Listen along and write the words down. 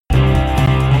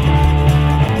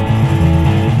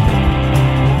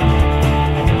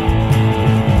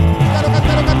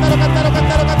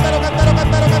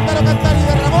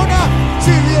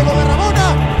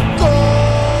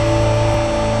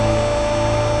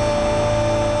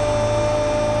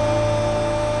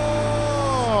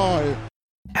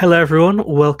Hello, everyone.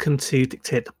 Welcome to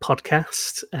Dictate the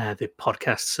Podcast, the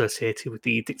podcast associated with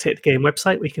the Dictate the Game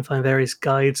website, where you can find various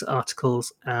guides,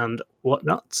 articles, and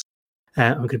whatnot.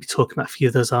 I'm going to be talking about a few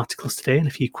of those articles today and a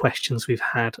few questions we've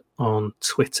had on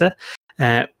Twitter.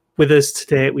 With us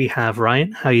today, we have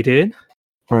Ryan. How are you doing?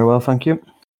 Very well, thank you.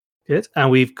 Good. And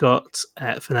we've got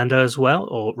Fernando as well,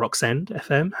 or Roxend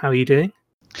FM. How are you doing?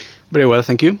 Very well,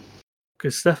 thank you.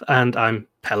 Good stuff. And I'm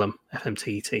Pelham,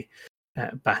 FMTET.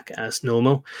 Back as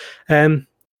normal.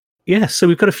 So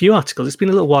we've got a few articles. It's been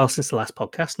a little while since the last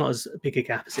podcast, not as big a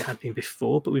gap as it had been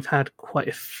before, but we've had quite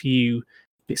a few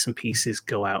bits and pieces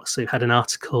go out. So we've had an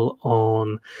article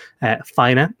on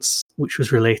finance, which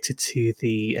was related to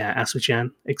the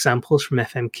Azerbaijan examples from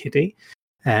FM Kiddie.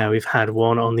 We've had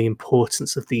one on the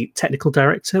importance of the technical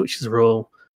director, which is a role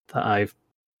that I've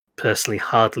personally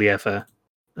hardly ever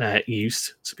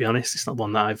used, to be honest. It's not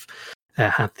one that I've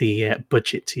had the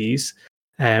budget to use.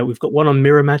 We've got one on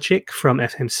Mirror Magic from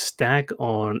FM Stag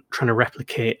on trying to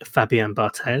replicate Fabian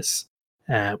Barthez,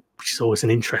 which is always an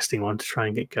interesting one to try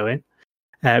and get going.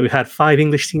 We've had 5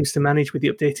 English teams to manage with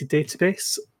the updated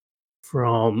database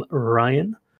from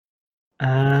Ryan,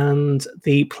 and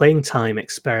the playing time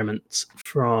experiment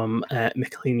from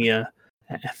Michelina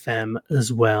FM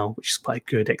as well, which is quite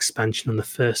a good expansion on the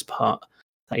first part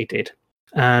that he did.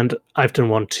 And I've done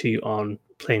one too on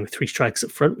playing with 3 strikers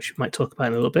up front, which we might talk about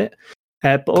in a little bit.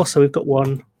 But also we've got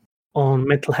one on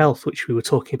mental health, which we were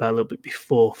talking about a little bit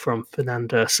before from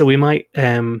Fernando. So we might,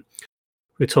 we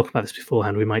were talking about this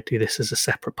beforehand, we might do this as a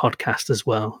separate podcast as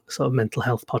well, sort of mental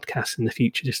health podcast in the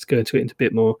future, just to go into it into a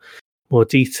bit more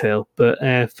detail. But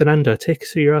Fernando, take us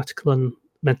through your article on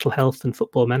mental health and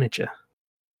Football Manager.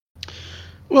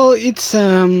 Well, it's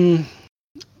a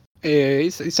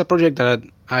project that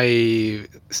I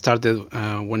started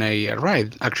when I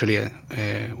arrived, actually,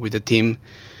 with the team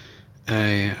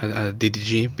at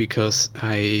DDG, because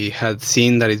I had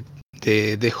seen that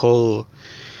the whole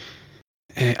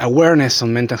awareness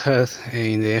on mental health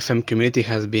in the FM community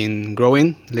has been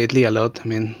growing lately a lot. I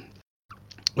mean,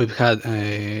 we've had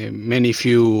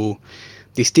few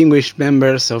distinguished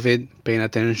members of it paying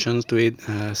attention to it,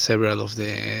 several of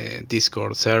the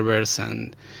Discord servers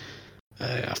and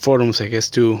forums, I guess,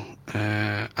 too,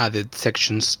 added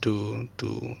sections to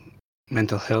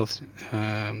mental health.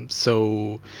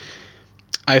 So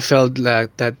I felt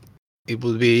like that it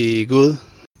would be good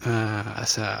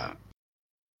as a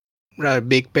rather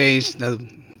big page that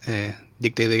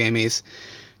Dictate the Game is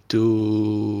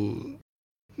to,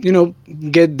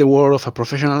 get the word of a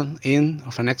professional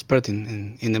of an expert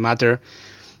in the matter,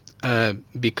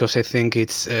 because I think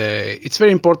it's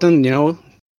very important,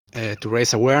 to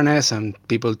raise awareness and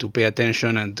people to pay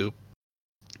attention and to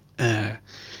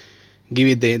give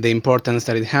it the importance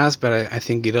that it has. But I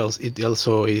think it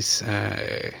also is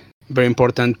very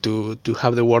important to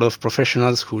have the word of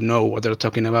professionals who know what they're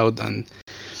talking about and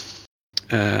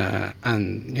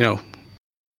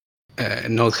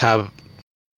not have.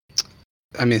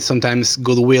 I mean, sometimes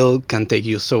goodwill can take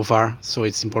you so far, so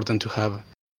it's important to have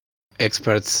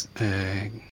experts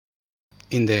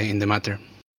in the matter.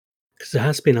 Because there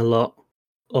has been a lot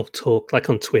of talk, like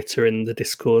on Twitter and the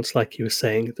Discords, like you were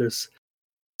saying. There's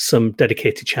some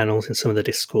dedicated channels in some of the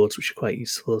Discords which are quite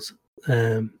useful. Sort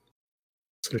of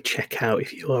check out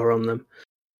if you are on them.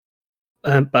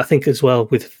 But I think as well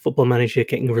with Football Manager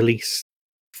getting released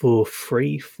for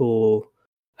free for,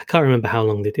 I can't remember how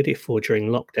long they did it for during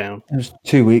lockdown. It was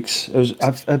 2 weeks. It was,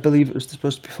 I believe it was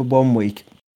supposed to be for 1 week,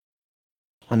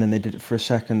 and then they did it for a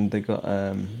second. They got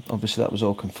obviously that was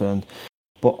all confirmed.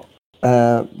 But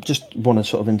just want to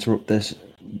sort of interrupt this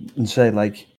and say,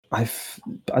 like, I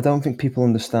don't think people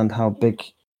understand how big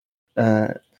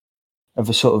of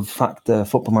a sort of factor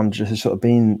Football Manager has sort of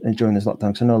been during this lockdown.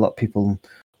 Because I know a lot of people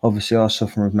obviously are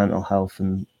suffering with mental health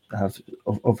and have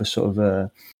other sort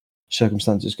of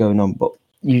circumstances going on, but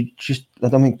I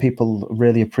don't think people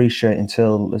really appreciate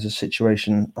until there's a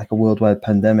situation like a worldwide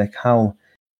pandemic how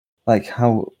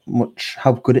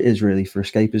good it is really for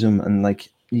escapism, and like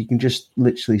you can just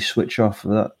literally switch off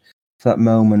for that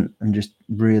moment and just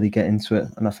really get into it.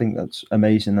 And I think that's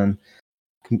amazing, and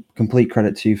complete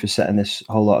credit to you for setting this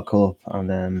whole article up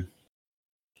and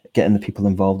getting the people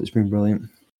involved. It's been brilliant.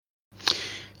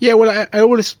 Yeah, well, I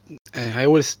always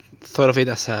thought of it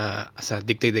as a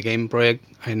Dictate the Game project.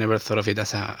 I never thought of it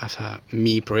as a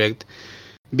me project,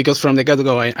 because from the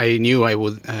get-go I knew I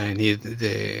would need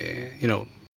the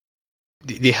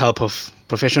help of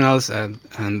professionals and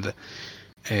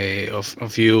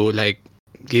of you, like,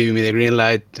 giving me the green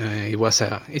light.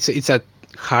 It's a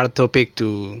hard topic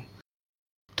to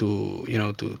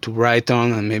write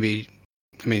on, and maybe,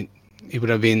 I mean, it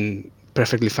would have been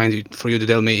perfectly fine for you to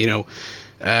tell me,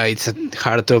 it's a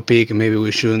hard topic, maybe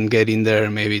we shouldn't get in there,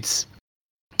 maybe it's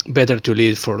better to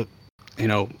leave for,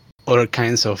 other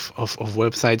kinds of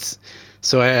websites.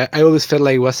 So I always felt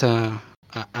like it was a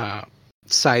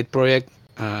side project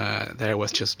that I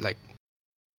was just like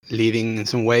leading in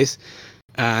some ways.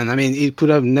 And I mean, it could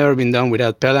have never been done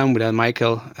without Pelham, without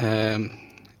Michael,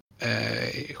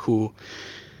 who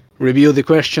review the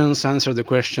questions, answer the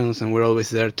questions, and we're always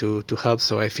there to help.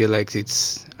 So I feel like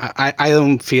I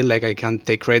don't feel like I can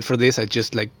take credit for this. I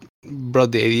just like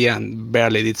brought the idea and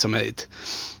barely did some edit.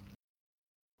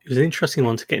 It was an interesting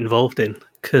one to get involved in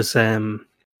because, like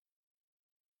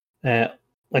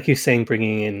you were saying,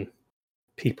 bringing in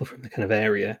people from the kind of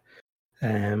area.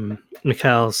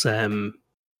 Mikhail's a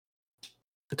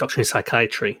doctorate in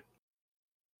psychiatry,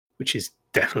 which is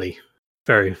definitely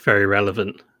very, very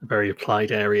relevant, a very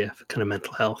applied area for kind of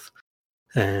mental health,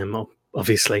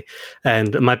 obviously.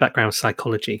 And my background is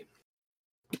psychology.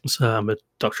 So I'm a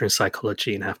doctor in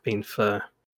psychology and have been for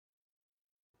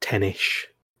 10-ish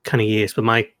kind of years. But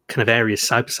my kind of area is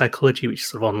cyber psychology, which is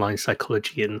sort of online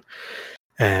psychology. And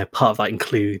part of that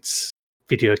includes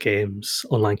video games,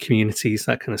 online communities,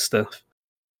 that kind of stuff.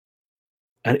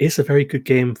 And it's a very good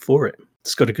game for it.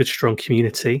 It's got a good, strong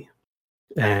community.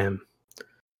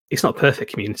 It's not a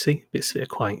perfect community. It's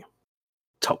quite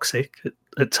toxic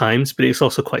at times, but it's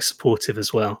also quite supportive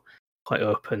as well, quite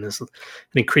open. And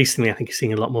increasingly, I think you're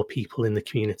seeing a lot more people in the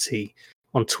community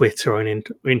on Twitter or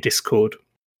in Discord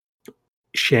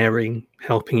sharing,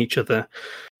 helping each other,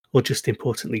 or just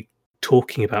importantly,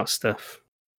 talking about stuff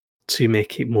to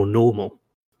make it more normal,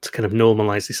 to kind of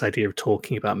normalize this idea of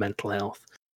talking about mental health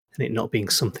and it not being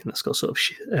something that's got sort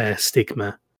of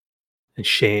stigma and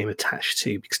shame attached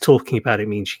to, because talking about it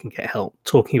means you can get help.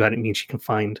 Talking about it means you can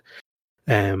find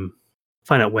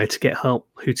out where to get help,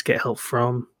 who to get help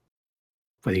from,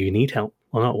 whether you need help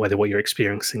or not, whether what you're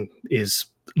experiencing is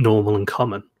normal and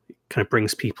common. It kind of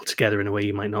brings people together in a way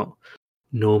you might not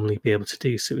normally be able to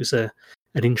do. So it was an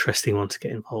interesting one to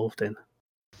get involved in.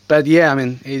 But yeah, I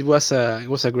mean, it was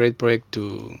a great project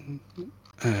to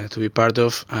be part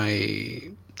of.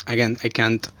 I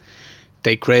can't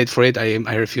take credit for it. I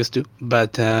refuse to.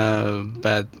 But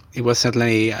it was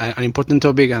certainly an important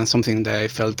topic and something that I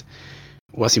felt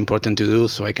was important to do.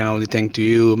 So I can only thank to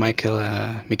you, Michael,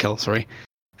 and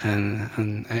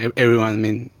everyone. I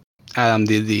mean, Adam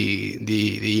did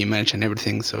the image and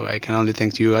everything. So I can only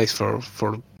thank you guys for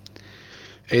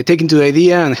taking to the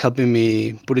idea and helping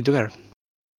me put it together.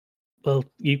 Well,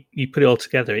 you put it all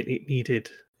together. It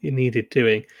needed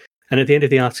doing. And at the end of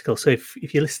the article, so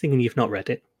if you're listening and you've not read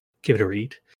it, give it a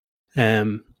read.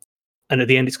 And at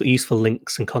the end, it's got useful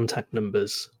links and contact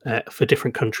numbers for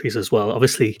different countries as well.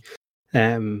 Obviously,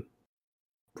 we're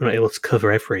not able to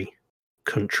cover every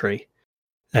country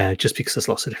just because there's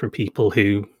lots of different people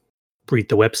who read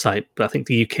the website. But I think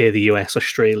the UK, the US,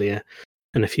 Australia,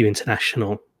 and a few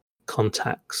international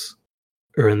contacts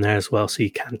are in there as well. So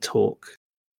you can talk.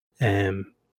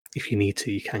 If you need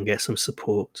to, you can get some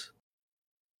support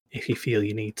if you feel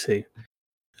you need to.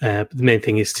 But the main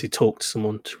thing is to talk to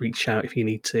someone, to reach out if you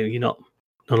need to. You're not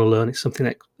alone. It's something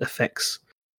that affects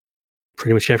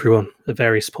pretty much everyone at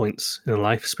various points in their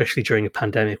life, especially during a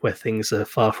pandemic where things are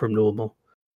far from normal.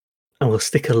 And we'll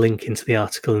stick a link into the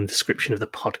article in the description of the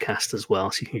podcast as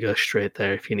well, so you can go straight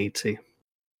there if you need to.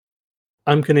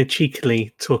 I'm going to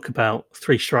cheekily talk about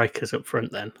 3 strikers up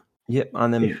front then. Yep,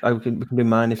 and then we can do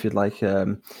mine if you'd like.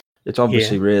 It's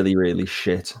obviously really, really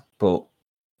shit, but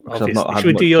should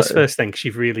we do yours first then? Because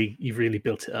you've really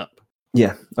built it up.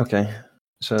 Yeah. Okay.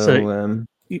 So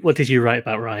what did you write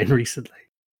about Ryan recently?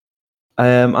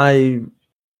 I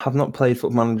have not played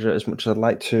Football Manager as much as I'd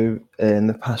like to. In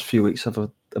the past few weeks, I've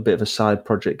a bit of a side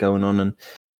project going on and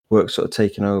work sort of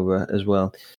taking over as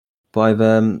well. But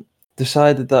I've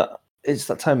decided that it's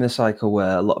that time in the cycle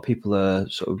where a lot of people are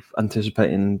sort of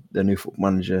anticipating the new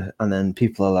Football Manager, and then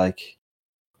people are like,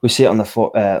 we see it on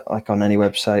like on any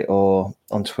website or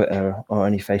on Twitter or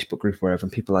any Facebook group or wherever,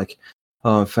 and people are like,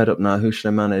 oh, I'm fed up now, who should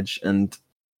I manage? And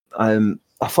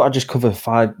I thought I'd just cover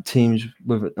 5 teams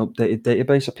with an updated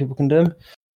database that people can do.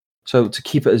 So to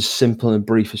keep it as simple and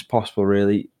brief as possible,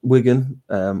 really, Wigan,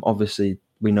 obviously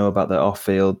we know about their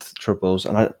off-field troubles,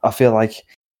 and I feel like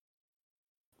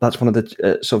that's one of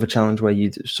the sort of a challenge where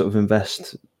you'd sort of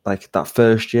invest like that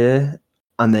first year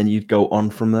and then you'd go on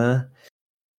from there.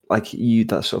 Like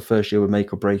that sort of first year would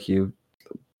make or break you.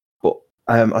 But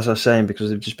as I was saying, because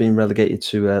they've just been relegated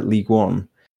to League One,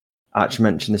 I actually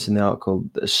mentioned this in the article,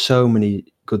 there's so many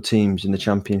good teams in the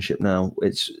Championship now.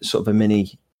 It's sort of a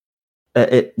mini...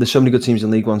 there's so many good teams in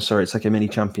League One, sorry, it's like a mini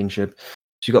Championship.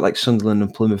 So you've got like Sunderland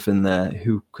and Plymouth in there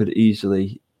who could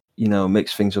easily,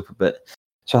 mix things up a bit.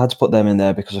 So I had to put them in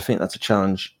there because I think that's a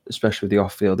challenge, especially with the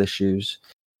off-field issues.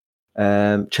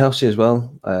 Chelsea as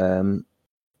well.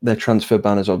 Their transfer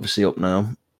ban is obviously up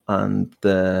now, and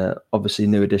the obviously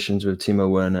new additions with Timo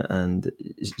Werner and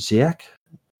Ziyech,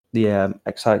 the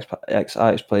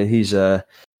ex-Ajax player. He's there,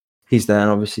 and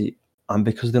obviously, and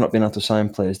because they're not being able to sign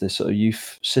players, this sort of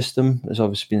youth system has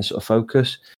obviously been sort of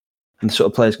focus. And the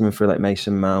sort of players coming through like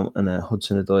Mason Mount and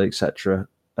Hudson-Odoi, etc.,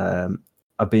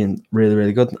 are being really,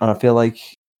 really good. And I feel like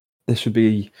this would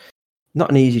be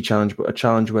not an easy challenge, but a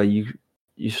challenge where you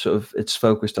sort of, it's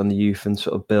focused on the youth and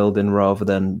sort of building rather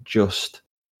than just,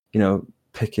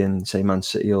 picking, say, Man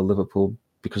City or Liverpool,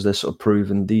 because they're sort of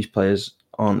proven. These players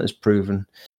aren't as proven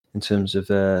in terms of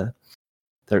their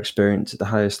experience at the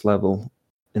highest level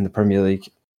in the Premier League.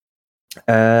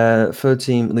 Third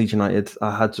team, Leeds United.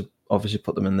 I had to obviously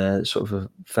put them in there. It's sort of a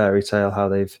fairy tale how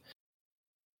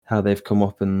they've come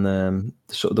up and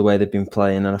sort of the way they've been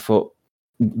playing. And I thought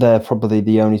they're probably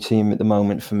the only team at the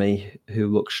moment for me who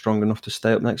looks strong enough to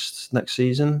stay up next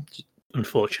season.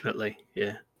 Unfortunately,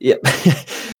 yeah.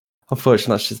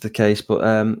 Unfortunately, that's just the case.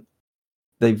 But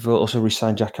they've also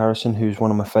re-signed Jack Harrison, who's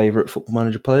one of my favourite Football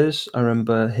Manager players. I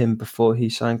remember him before he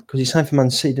signed, because he signed for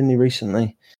Man City, didn't he,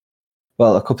 recently?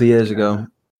 Well, a couple of years ago.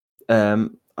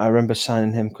 I remember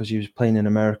signing him because he was playing in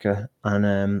America,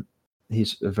 and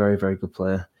he's a very, very good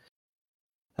player.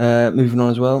 Moving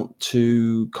on as well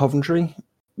to Coventry.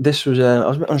 This was I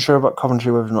was a bit unsure about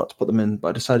Coventry whether or not to put them in, but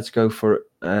I decided to go for it.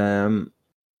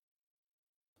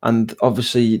 And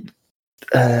obviously,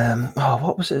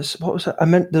 what was it? I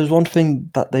meant there was one thing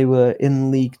that they were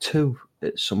in League Two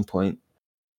at some point.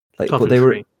 Coventry. But they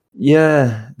were.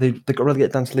 Yeah, they got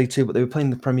relegated down to League Two, but they were playing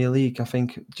the Premier League, I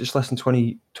think, just less than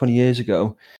 20 years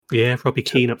ago. Yeah, Robbie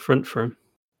Keane up front for him.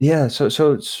 Yeah, so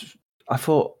it's. I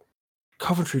thought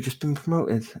Coventry just been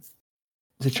promoted to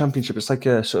the Championship. It's like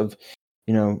a sort of,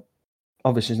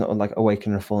 obviously it's not like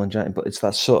awakening a fallen giant, but it's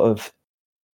that sort of,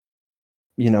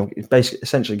 basically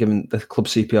essentially giving the club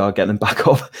CPR, getting them back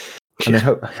up, and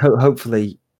then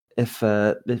hopefully if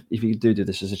you do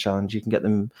this as a challenge, you can get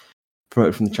them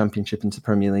promoted from the Championship into the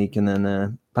Premier League, and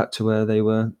then back to where they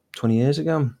were 20 years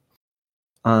ago.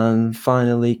 And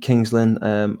finally, Kings Lynn.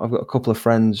 I've got a couple of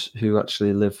friends who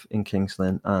actually live in Kings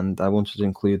Lynn, and I wanted to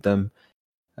include them,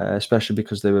 especially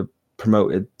because they were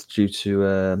promoted due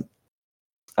to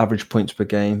average points per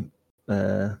game.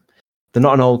 They're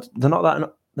not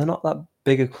that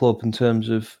big a club in terms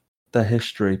of their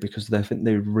history, because they think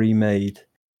they remade,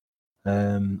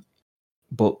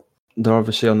 but they're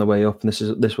obviously on the way up, and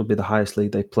this will be the highest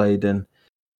league they played in.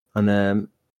 And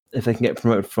if they can get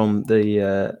promoted from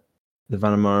the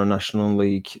Vanamaro National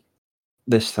League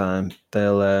this time,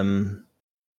 they'll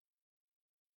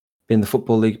be in the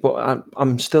Football League. But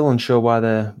I'm still unsure why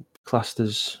they're classed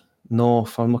as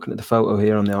North. I'm looking at the photo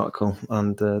here on the article,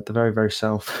 and they're very, very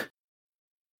south.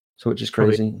 So which is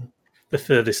crazy. Probably the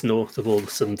furthest north of all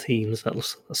the Southern teams.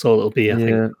 That's all it'll be, I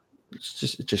think. It's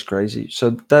just crazy. So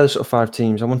there's sort of 5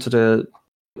 teams. I wanted to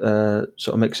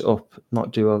sort of mix it up,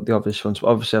 not do the obvious ones, but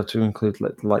obviously I have to include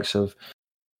the likes of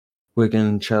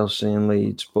Wigan, Chelsea and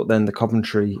Leeds, but then the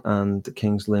Coventry and the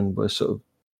Kings Lynn were sort of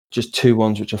just 2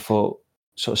 ones which I thought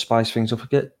sort of spice things up a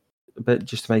bit,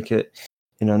 just to make it,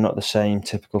 not the same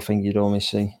typical thing you'd always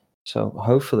see. So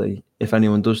hopefully, if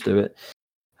anyone does do it,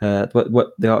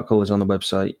 what the article is on the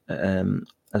website,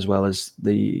 as well as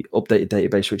the updated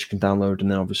database which you can download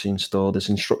and then obviously install. There's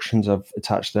instructions I've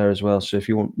attached there as well. So if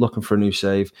you're looking for a new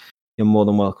save, you're more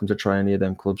than welcome to try any of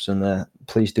them clubs, and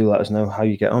please do let us know how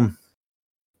you get on.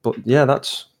 But yeah,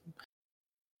 that's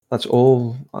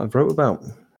all I wrote about.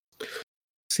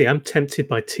 See, I'm tempted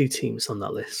by 2 teams on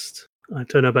that list. I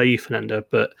don't know about you, Fernando,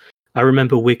 but I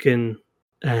remember Wigan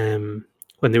when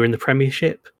they were in the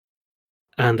Premiership,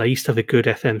 and I used to have a good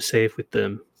FM save with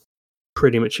them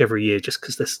pretty much every year, just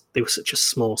because they were such a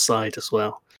small side as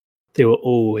well. They were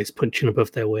always punching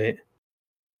above their weight.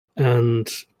 And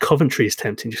Coventry is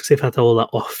tempting just because they've had all that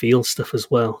off-field stuff as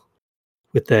well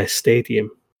with their stadium.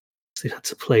 So they've had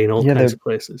to play in all kinds of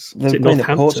places. Is it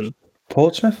Northampton?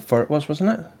 Portsmouth,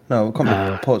 wasn't it? No, it can't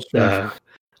be Portsmouth.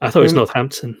 I thought it was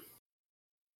Northampton.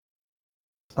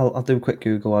 I'll do a quick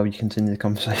Google while we continue the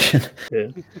conversation.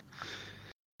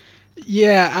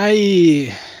 Yeah,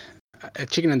 I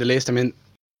checking on the list. I mean,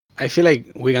 I feel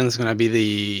like Wigan's gonna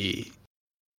be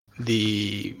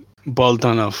the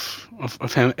bolt-on of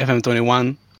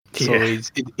FM21. So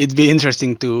it'd be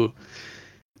interesting to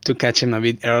catch him a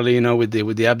bit early, with the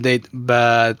update.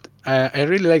 But I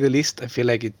really like the list. I feel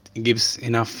like it gives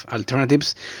enough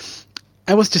alternatives.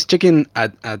 I was just checking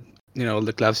at all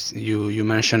the clubs you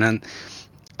mentioned, and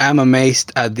I'm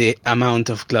amazed at the amount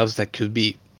of clubs that could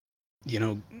be,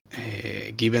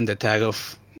 given the tag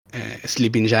of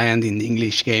sleeping giant in the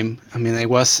English game. I mean, I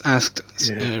was asked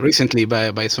recently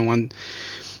by someone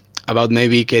about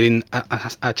maybe getting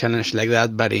a challenge like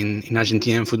that, but in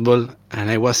Argentinian football, and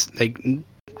I was like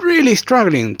really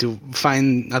struggling to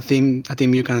find a team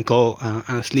you can call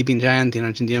a sleeping giant in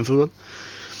Argentinian football.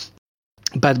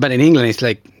 But in England, it's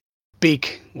like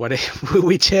pick whatever,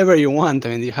 whichever you want. I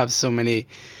mean, you have so many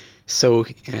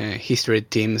historic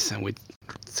teams and with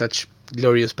such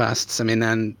glorious pasts. I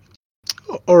mean,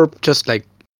 or just like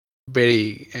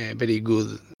very very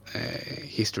good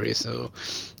history. So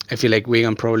I feel like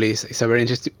Wigan probably is a very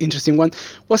interesting one.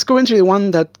 Was Coventry the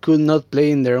one that could not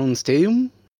play in their own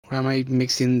stadium? Or am I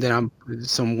mixing them up with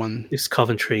someone? It's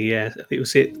Coventry, yeah. It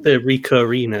was the Ricoh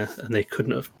Arena, and they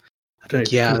couldn't have. I don't know.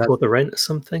 They couldn't afford the rent or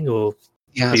something, or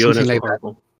the owners were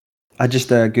horrible. I just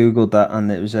googled that,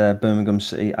 and it was Birmingham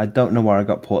City. I don't know where I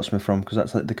got Portsmouth from, because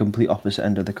that's like the complete opposite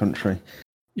end of the country.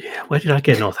 Yeah, where did I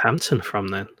get Northampton from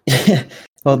then?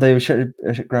 Well, they were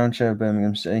ground share of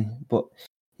Birmingham City, but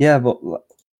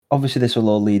obviously this will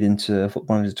all lead into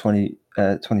Football Manager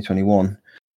 2021.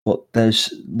 But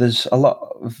there's a lot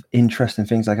of interesting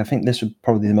things. Like, I think this was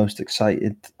probably the most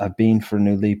excited I've been for a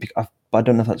new league. I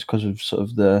don't know if that's because of sort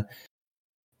of the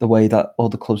way that all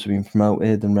the clubs have been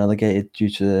promoted and relegated due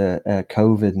to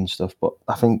COVID and stuff. But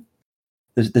I think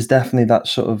there's definitely that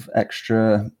sort of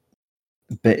extra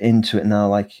bit into it now.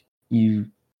 Like,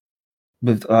 when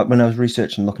I was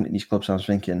researching, looking at these clubs, I was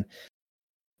thinking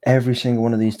every single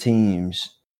one of these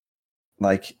teams,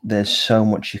 like, there's so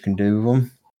much you can do with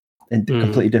them in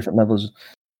completely different levels.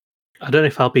 I don't know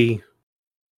if I'll be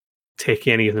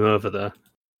taking any of them over there,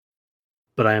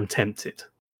 but I am tempted.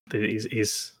 It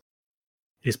is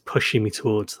pushing me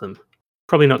towards them.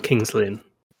 Probably not Kings Lynn.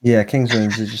 Yeah, Kings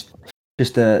Lynn is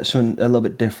just something a little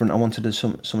bit different. I wanted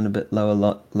something a bit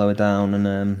lower down,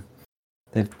 and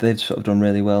they've sort of done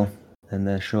really well in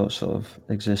their short sort of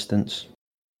existence.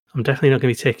 I'm definitely not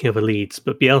going to be taking over Leeds,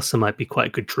 but Bielsa might be quite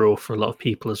a good draw for a lot of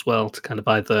people as well to kind of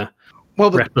either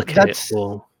replicate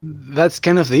or. That's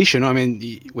kind of the issue, no? I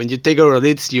mean, when you take over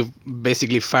Leeds, you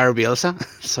basically fire Bielsa,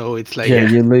 so it's like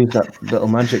you lose that little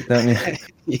magic, don't you?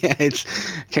 Yeah, it's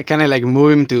kind of like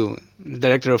move him to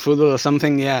director of football or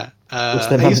something. Yeah,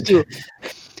 I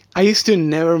used to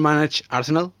never manage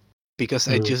Arsenal because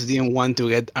I just didn't want to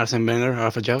get Arsene Wenger out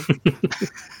of a job.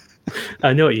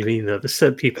 I know what you mean, though. There's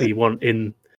certain people you want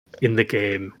in the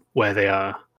game where they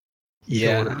are. You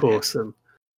don't want to force them.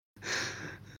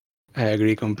 I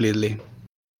agree completely.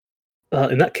 Well,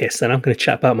 in that case, then I'm going to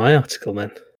chat about my article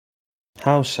then.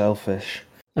 How selfish.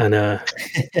 And well,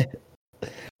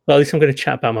 at least I'm going to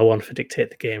chat about my one for Dictate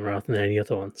the Game rather than any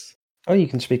other ones. Oh, you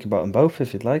can speak about them both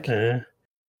if you'd like.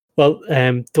 Well,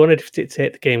 the one for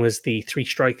Dictate the Game was the three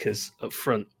strikers up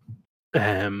front.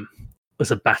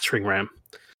 Was a battering ram.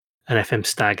 And FM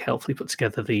Stag helpfully put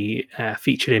together the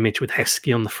featured image with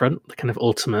Heskey on the front, the kind of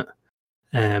ultimate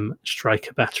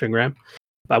striker battering ram.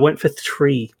 But I went for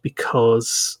 3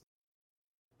 because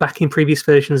back in previous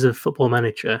versions of Football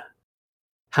Manager,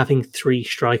 having 3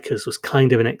 strikers was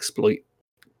kind of an exploit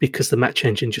because the match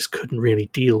engine just couldn't really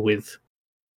deal with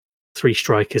 3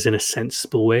 strikers in a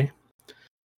sensible way.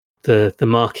 The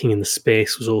marking in the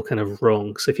space was all kind of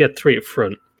wrong. So if you had 3 up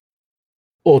front,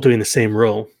 all doing the same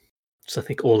role, so I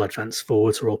think all advanced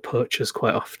forwards were all poachers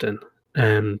quite often,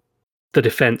 the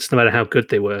defence, no matter how good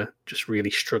they were, just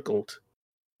really struggled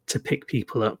to pick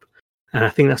people up. And I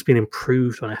think that's been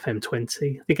improved on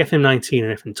FM20. I think FM19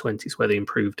 and FM20 is where they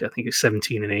improved it. I think it's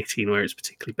 17 and 18 where it's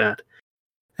particularly bad.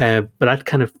 But I'd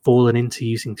kind of fallen into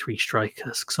using 3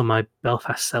 strikers because on my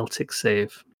Belfast Celtic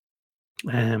save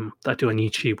that I do on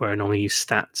YouTube where I normally use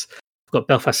stats, I've got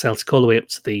Belfast Celtic all the way up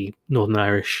to the Northern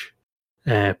Irish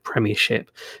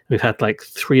Premiership. We've had like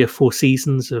 3 or 4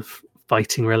 seasons of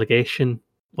fighting relegation,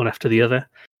 one after the other.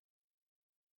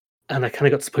 And I kind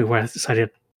of got to the point where I decided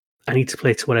I need to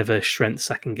play to whatever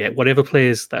strengths I can get. Whatever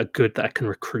players that are good that I can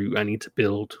recruit, I need to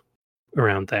build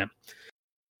around them.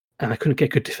 And I couldn't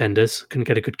get good defenders, couldn't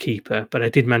get a good keeper, but I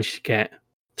did manage to get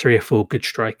 3 or 4 good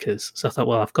strikers. So I thought,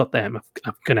 well, I've got them.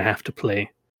 I'm going to have to play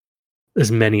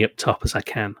as many up top as I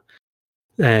can.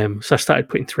 So I started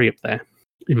putting 3 up there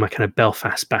in my kind of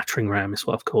Belfast battering ram is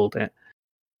what I've called it.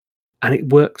 And it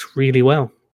worked really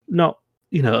well. Not,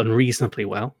 unreasonably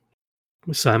well.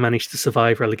 So I managed to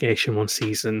survive relegation one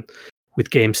season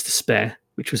with games to spare,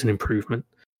 which was an improvement.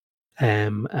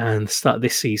 And start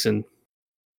this season,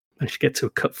 managed to get to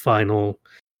a cup final,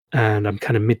 and I'm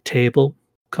kind of mid-table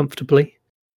comfortably.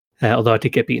 Although I did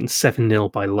get beaten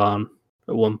 7-0 by Larne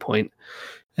at one point.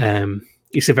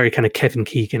 It's a very kind of Kevin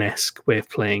Keegan-esque way of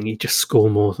playing. You just score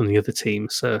more than the other team.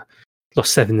 So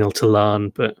lost 7-0 to Larne,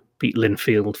 but beat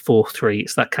Linfield 4-3.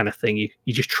 It's that kind of thing.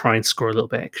 You just try and score a little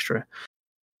bit extra.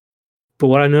 But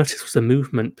what I noticed was the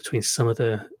movement between some of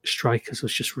the strikers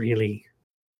was just really,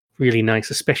 really nice,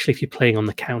 especially if you're playing on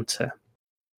the counter.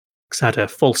 Because I had a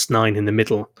false 9 in the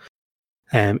middle,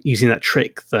 using that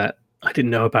trick that I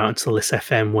didn't know about until this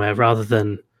FM, where rather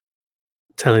than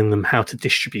telling them how to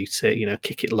distribute it,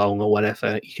 kick it long or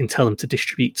whatever, you can tell them to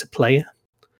distribute to player.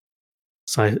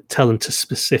 So I tell them to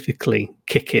specifically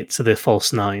kick it to the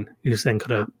false 9, who's then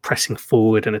got a pressing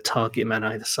forward and a target man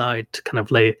either side to kind of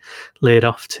lay it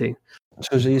off to.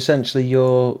 So is he essentially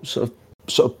your sort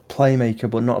of playmaker,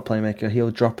 but not a playmaker? He'll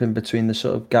drop in between the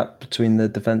sort of gap between the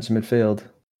defence and midfield.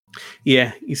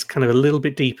 Yeah, he's kind of a little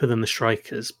bit deeper than the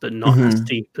strikers, but not as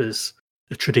deep as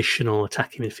a traditional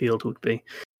attacking midfield would be.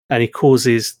 And he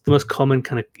causes, the most common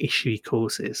kind of issue he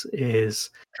causes is...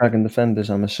 dragging defenders,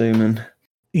 I'm assuming.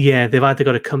 Yeah, they've either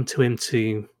got to come to him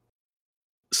to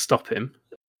stop him.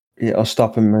 Yeah, or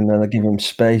stop him and then they give him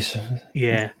space.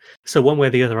 Yeah. So one way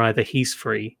or the other, either he's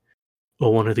free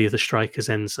or one of the other strikers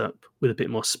ends up with a bit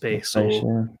more space,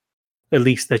 or at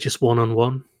least they're just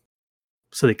one-on-one.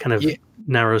 So it kind of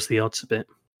narrows the odds a bit.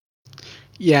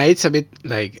 Yeah, it's a bit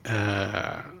like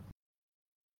I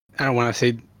don't want to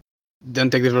say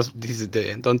don't take this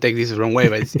the wrong way,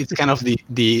 but it's kind of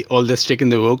the oldest trick in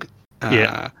the book.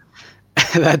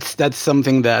 That's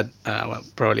something that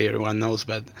probably everyone knows,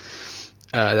 but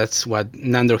that's what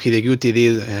Nandor Hidegkuti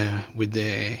did with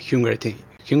the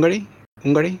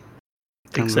Hungary.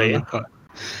 I think so,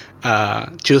 yeah.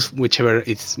 Choose whichever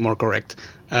is more correct.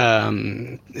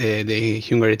 The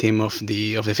Hungary team of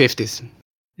the 50s.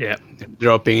 Yeah,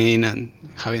 dropping in and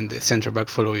having the centre back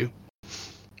follow you.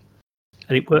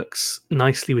 And it works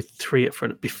nicely with 3 up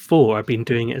front. Before, I've been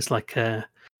doing it as like I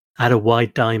had a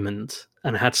wide diamond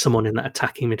and I had someone in that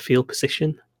attacking midfield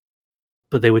position,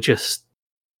 but they were just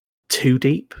too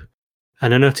deep.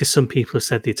 And I noticed some people have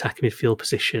said the attacking midfield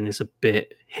position is a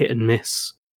bit hit and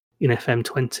miss in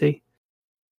FM20.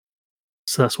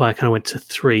 So that's why I kind of went to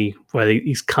 3, where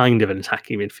he's kind of an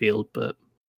attacking midfield, but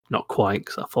not quite,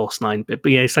 because that false 9 bit.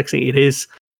 But yeah, it's like saying it is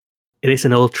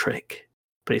an old trick,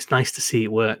 but it's nice to see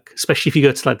it work, especially if you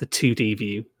go to like the 2D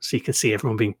view, so you can see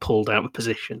everyone being pulled out of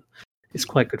position. It's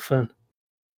quite good fun.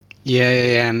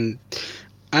 Yeah, and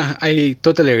I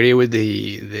totally agree with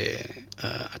the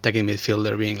attacking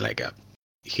midfielder being like a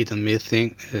hit and miss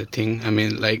thing. I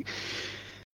mean, like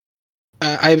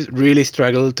I've really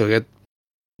struggled to get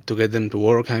them to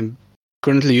work. I'm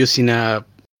currently using a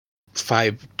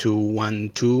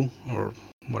 5-2-1-2 or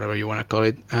whatever you want to call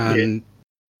it, and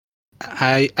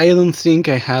I don't think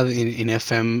I had in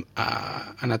FM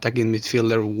an attacking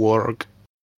midfielder work.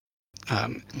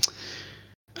 I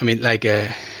mean, like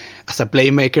as a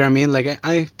playmaker. I mean, like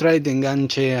I tried the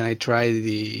enganche and I tried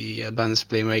the advanced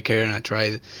playmaker and I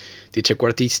tried the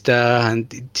trequartista,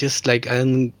 and it just like I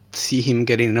don't see him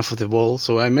getting enough of the ball.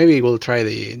 So I maybe will try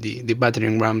the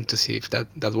battering ram to see if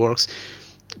that works.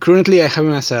 Currently, I have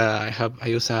him as I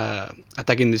use a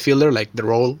attacking midfielder, like the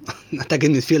role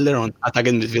attacking midfielder on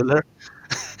attacking midfielder,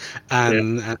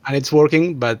 and it's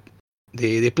working. But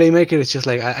the playmaker is just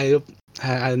like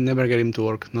I never get him to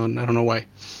work. No, I don't know why.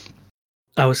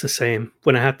 I was the same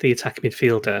when I had the attacking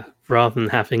midfielder. Rather than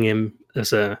having him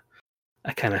as a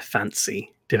kind of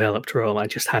fancy developed role, I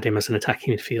just had him as an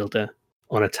attacking midfielder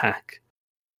on attack,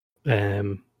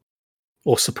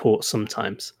 or support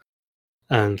sometimes.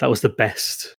 And that was the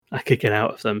best I could get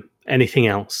out of them. Anything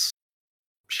else,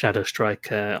 Shadow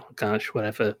Striker, gosh,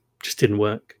 whatever, just didn't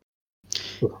work.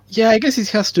 Yeah, I guess it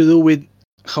has to do with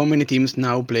how many teams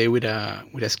now play with a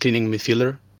screening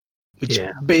midfielder, which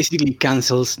basically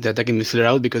cancels the attacking midfielder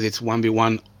out because it's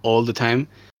 1v1 all the time.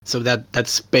 So that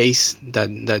space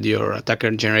that your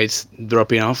attacker generates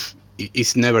dropping off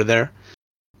is never there.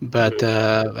 But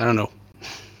I don't know.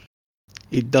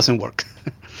 It doesn't work.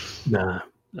 Nah.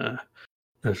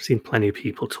 I've seen plenty of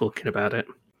people talking about it.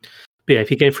 But yeah, if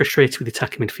you're getting frustrated with the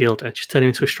attacking midfielder, just turn him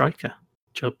into a striker.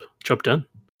 Job done.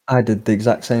 I did the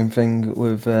exact same thing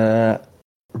with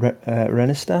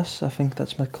Renistas. I think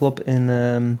that's my club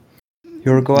in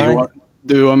Uruguay.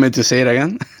 Do you want me to say it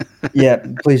again? Yeah,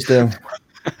 please do.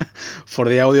 For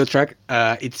the audio track,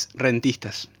 it's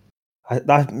Rentistas.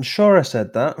 I'm sure I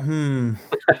said that.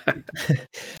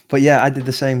 But yeah, I did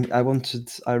the same. I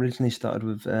originally started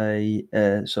with a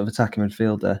sort of attacking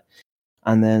midfielder,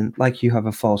 and then like you have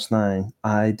a false 9,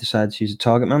 I decided to use a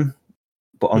target man,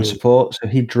 but on support. So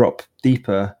he'd drop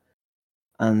deeper,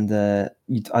 and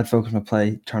I'd focus my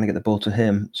play trying to get the ball to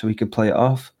him so he could play it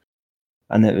off.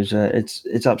 And it was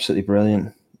it's absolutely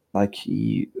brilliant. Like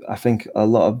I think a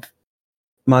lot of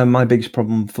my biggest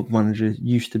problem with Football Manager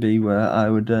used to be where I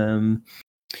would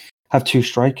have two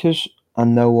strikers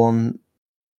and no one.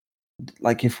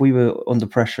 Like if we were under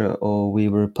pressure or we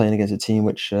were playing against a team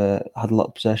which had a lot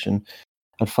of possession,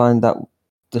 I'd find that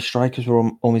the strikers were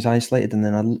always isolated, and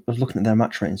then I was looking at their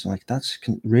match ratings and like that's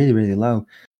really really low.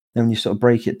 Then when you sort of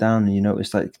break it down and you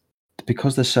notice like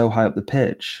because they're so high up the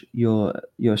pitch, you're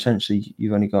essentially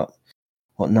you've only got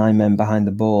 9 men behind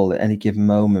the ball at any given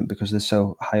moment because they're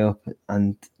so high up,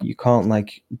 and you can't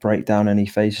like break down any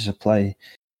phases of play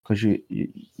because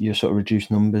you're sort of reduced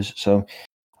numbers. So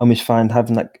I always find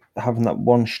having that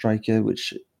one striker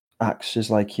which acts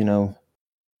as like, you know,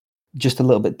 just a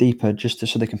little bit deeper,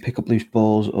 so they can pick up loose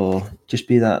balls or just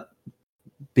be that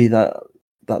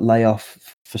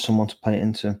layoff for someone to play it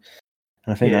into. And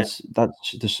I think that's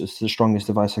the strongest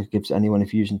advice I could give to anyone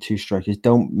if you're using two strikers.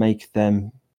 Don't make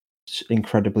them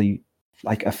incredibly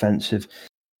like offensive.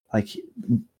 Like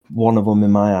one of them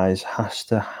in my eyes has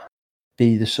to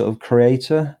be the sort of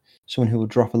creator, someone who will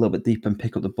drop a little bit deeper and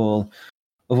pick up the ball.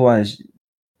 Otherwise,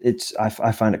 I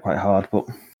find it quite hard, but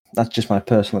that's just my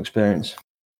personal experience.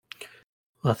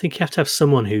 Well, I think you have to have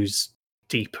someone who's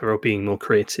deeper or being more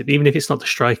creative. Even if it's not the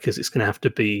strikers, it's going to have to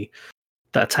be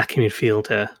that attacking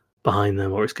midfielder behind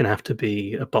them, or it's going to have to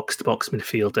be a box-to-box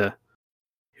midfielder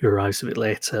who arrives a bit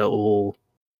later, or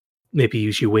maybe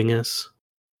use your wingers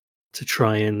to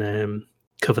try and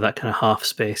cover that kind of half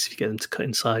space if you get them to cut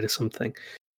inside or something.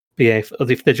 But yeah,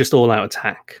 if they're just all-out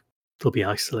attack, they'll be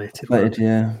isolated.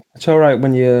 Yeah, it's all right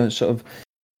when you're sort of,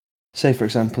 say for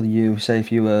example,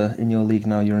 if you were in your league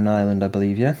now, you're in Ireland, I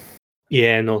believe, yeah?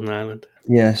 Yeah, Northern Ireland.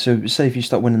 Yeah, so say if you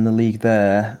start winning the league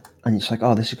there, and it's like,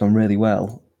 oh, this has gone really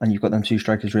well, and you've got them two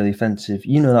strikers really offensive,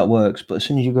 you know that works, but as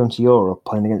soon as you go into Europe,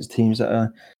 playing against teams that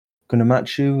are going to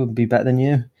match you and be better than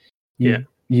you,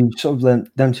 you sort of learn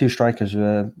them two strikers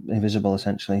are invisible,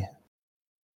 essentially.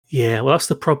 Yeah, well, that's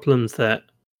the problem that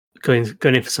going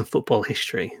in for some football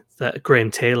history that Graham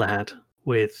Taylor had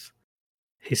with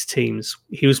his teams.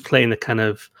 He was playing the kind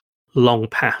of long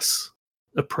pass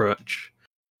approach,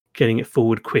 getting it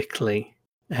forward quickly.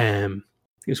 It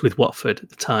was with Watford at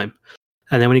the time.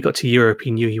 And then when he got to Europe,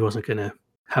 he knew he wasn't going to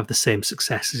have the same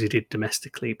success as he did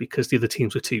domestically because the other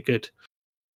teams were too good.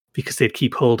 Because they'd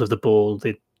keep hold of the ball,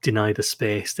 they'd deny the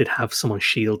space, they'd have someone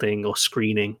shielding or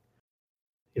screening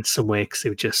in some way because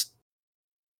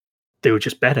they were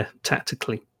just better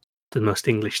tactically than most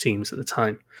English teams at the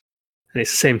time. And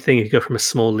it's the same thing if you go from a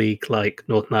small league like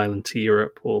Northern Ireland to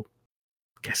Europe, or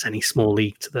I guess any small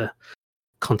league to the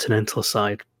continental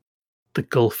side. The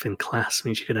gulf in class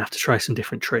means you're going to have to try some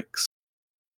different tricks.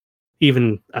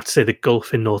 Even, I have to say, the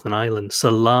gulf in Northern Ireland.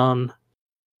 So Larne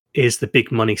is the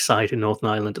big money side in Northern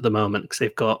Ireland at the moment because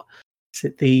they've got, is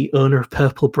it the owner of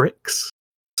Purple Bricks?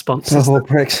 Sponsors Purple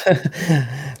Bricks.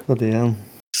 Bloody hell.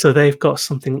 So they've got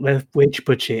something, their wage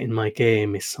budget in my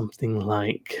game is something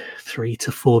like 3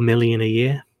 to 4 million a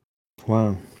year.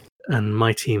 Wow. And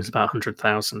my team's about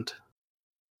 100,000.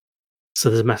 So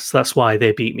there's a mess. That's why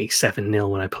they beat me 7-0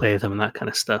 when I play them and that kind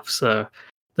of stuff. So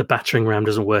the battering ram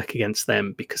doesn't work against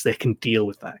them because they can deal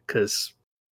with that because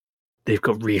they've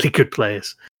got really good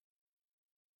players.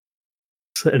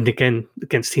 So, and again,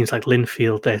 against teams like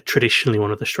Linfield, they're traditionally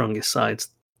one of the strongest sides.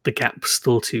 The gap's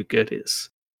still too good. It's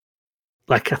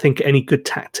like, I think any good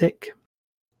tactic,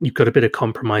 you've got a bit of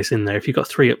compromise in there. If you've got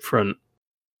 3 up front,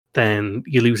 then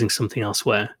you're losing something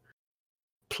elsewhere.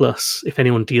 Plus, if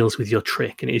anyone deals with your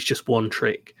trick, and it is just one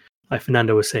trick, like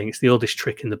Fernando was saying, it's the oldest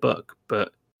trick in the book,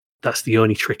 but that's the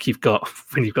only trick you've got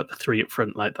when you've got the 3 up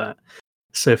front like that.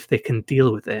 So if they can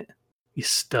deal with it, you're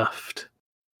stuffed.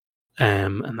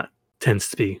 And that tends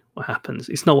to be what happens.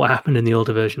 It's not what happened in the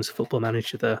older versions of Football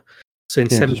Manager, though. So in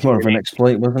it was more of an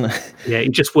exploit, wasn't it? Yeah,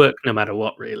 it just worked no matter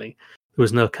what, really. There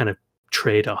was no kind of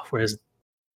trade-off, whereas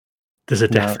there's a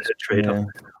definite trade-off.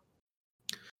 Yeah.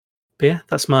 But yeah,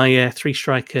 that's my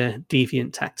 3-striker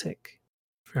deviant tactic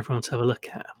for everyone to have a look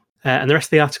at. And the rest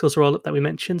of the articles are all up that we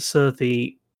mentioned. So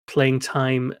the playing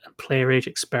time and player age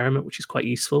experiment, which is quite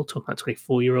useful, talking about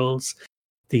 24-year-olds.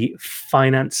 The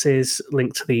finances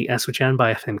linked to the Azerbaijan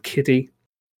by FM Kiddie.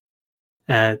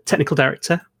 Technical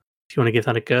director, if you want to give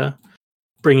that a go.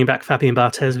 Bringing back Fabian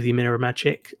Barthez with your Mirror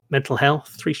Magic. Mental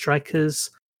health, 3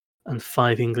 strikers, and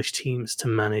 5 English teams to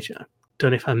manage. I don't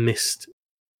know if I missed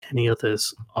any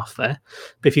others off there.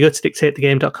 But if you go to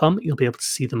dictatethegame.com, you'll be able to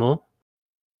see them all.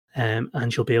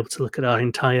 And you'll be able to look at our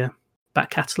entire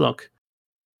back catalogue.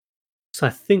 So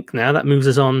I think now that moves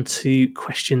us on to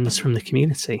questions from the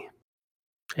community.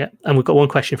 Yeah, and we've got one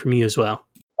question from you as well.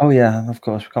 Oh yeah, of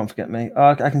course, we can't forget me.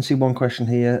 I can see one question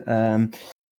here.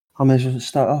 I may as well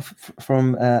start off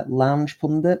from Lounge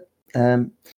Pundit.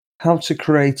 How to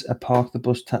create a park the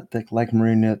bus tactic like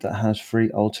Mourinho that has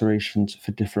 3 alterations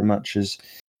for different matches.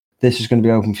 This is going to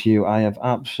be open for you. I have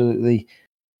absolutely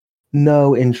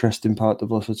no interest in park the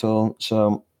bus at all,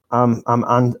 so I'm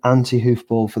anti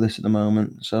hoofball for this at the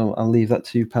moment. So I'll leave that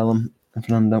to you, Pelham and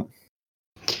Fernando.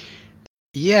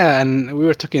 Yeah, and we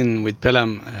were talking with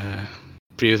Pelham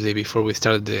previously before we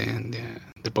started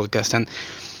the podcast, and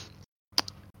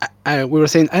we were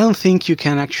saying I don't think you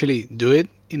can actually do it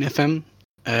in FM,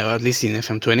 or at least in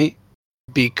FM20,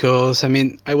 because I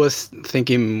mean I was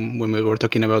thinking when we were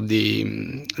talking about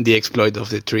the exploit of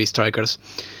the 3 strikers.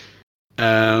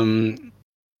 The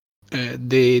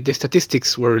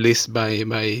statistics were released by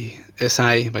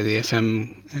SI, by the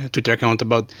FM Twitter account,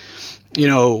 about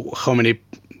how many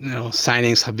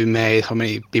signings have been made, how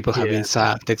many people have been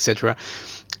sacked, etc.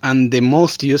 And the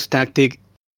most used tactic,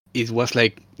 it was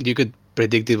like you could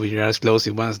predict it with your eyes closed.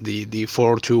 It was the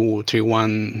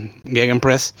 4-2-3-1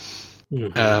 gegenpress,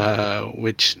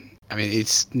 which I mean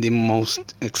it's the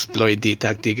most exploited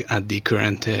tactic at the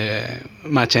current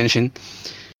match engine.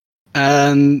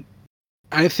 And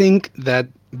I think that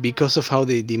because of how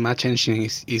the match engine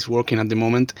is working at the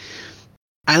moment,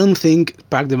 I don't think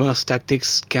park the bus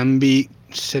tactics can be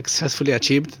successfully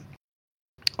achieved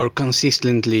or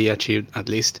consistently achieved. At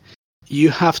least you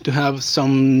have to have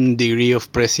some degree of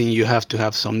pressing, you have to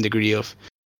have some degree of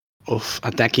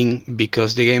attacking,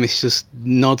 because the game is just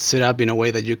not set up in a way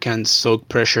that you can soak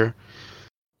pressure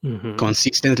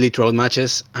consistently throughout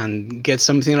matches and get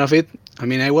something out of it. I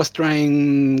mean, I was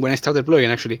trying when I started playing.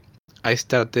 Actually, I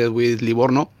started with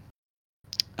Livorno,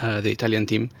 the Italian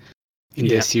team in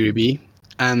the Serie B,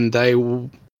 and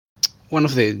one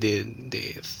of the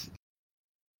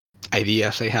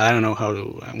ideas I had, I don't know how to,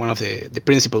 one of the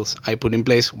principles I put in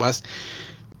place was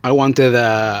I wanted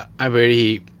a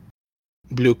very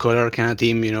blue collar kind of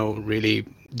team, really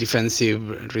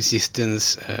defensive,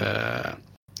 resistance,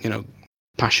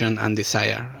 passion and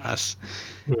desire, as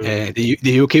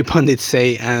the UK pundits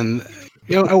say. And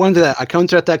I wanted a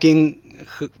counter-attacking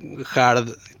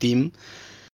hard team,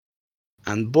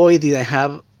 and boy did I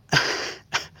have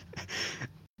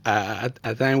a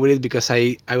time with it, because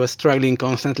I was struggling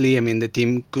constantly. I mean, the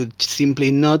team could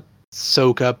simply not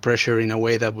soak up pressure in a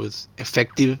way that was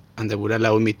effective and that would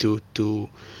allow me to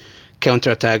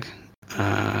counter-attack,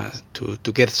 to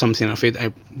get something of it.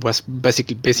 I was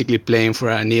basically playing for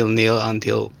a 0-0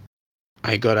 until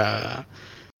I got a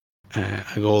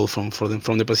goal from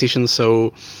the position.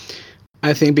 So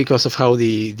I think because of how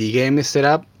the game is set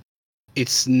up,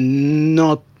 it's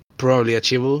not probably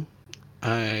achievable.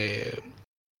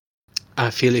 I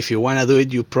feel if you want to do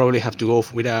it, you probably have to go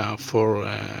with a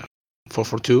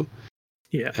 4-4-2.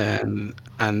 Yeah. And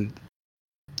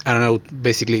I don't know,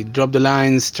 basically drop the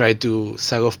lines, try to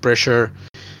sag off pressure,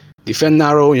 defend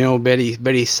narrow, very,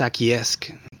 very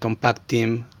Saki-esque, compact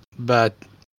team. But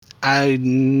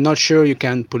I'm not sure you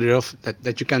can pull it off,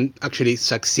 that you can actually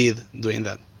succeed doing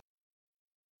that.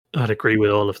 I'd agree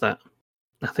with all of that.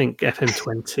 I think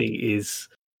FM20 is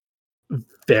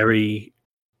very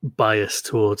biased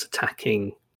towards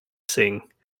attacking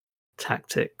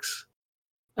tactics.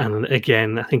 And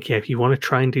again, I think if you want to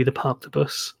try and do the park the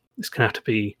bus, it's going to have to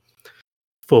be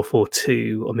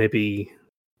 4-4-2 or maybe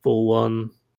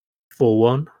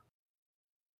 4-1-4-1,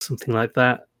 something like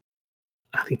that.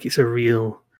 I think it's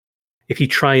if you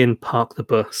try and park the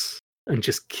bus and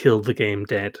just kill the game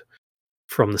dead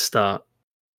from the start,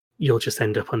 you'll just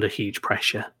end up under huge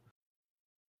pressure.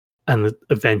 And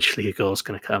eventually a goal's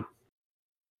going to come.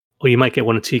 Or you might get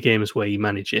 1 or 2 games where you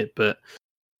manage it, but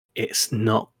it's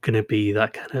not going to be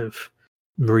that kind of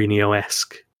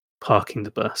Mourinho-esque parking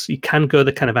the bus. You can go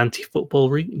the kind of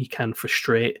anti-football route, and you can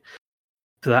frustrate,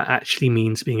 but that actually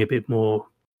means being a bit more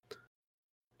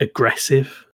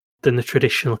aggressive than the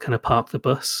traditional kind of park the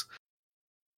bus.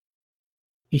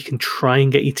 You can try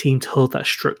and get your team to hold that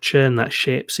structure and that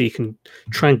shape, so you can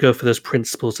try and go for those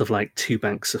principles of like 2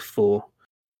 banks of 4.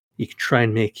 You can try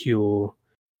and make your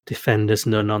defenders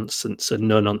no-nonsense and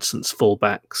no-nonsense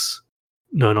fullbacks,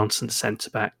 no-nonsense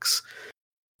centre-backs.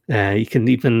 You can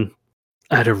even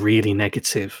add a really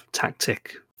negative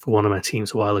tactic for one of my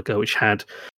teams a while ago, which had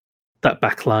that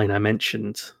back line I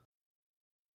mentioned,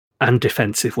 and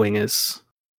defensive wingers,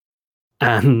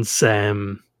 and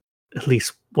at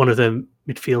least one of the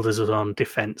midfielders was on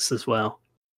defence as well.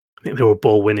 I think they were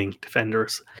ball-winning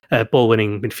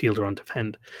midfielder on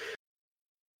defend.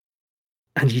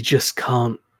 And you just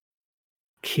can't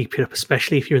keep it up,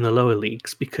 especially if you're in the lower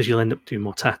leagues, because you'll end up doing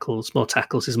more tackles. More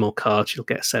tackles is more cards. You'll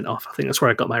get sent off. I think that's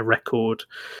where I got my record.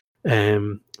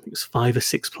 It was 5 or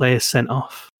 6 players sent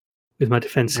off with my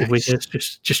defensive Nice.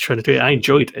 wingers, just trying to do it. I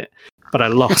enjoyed it, but I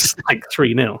lost like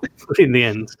 3-0 in the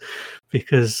end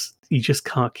because you just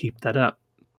can't keep that up.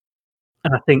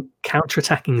 And I think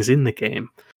counter-attacking is in the game,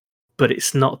 but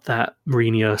it's not that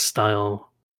Mourinho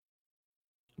style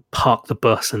park the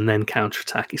bus and then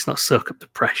counter-attack. It's not soak up the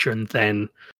pressure and then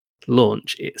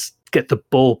launch. It's get the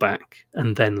ball back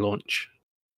and then launch.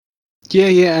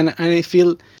 Yeah, and I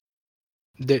feel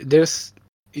there's.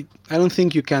 I don't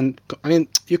think you can. I mean,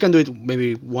 you can do it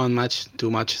maybe 1 match, 2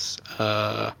 matches,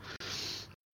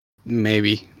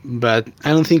 maybe, but I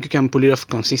don't think you can pull it off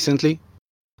consistently.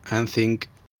 I think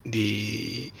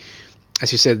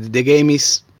as you said, the game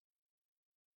is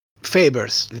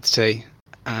favors, let's say,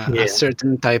 a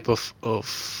certain type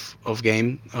of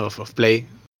game of play.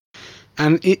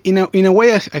 And in a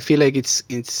way, I feel like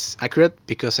it's accurate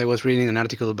because I was reading an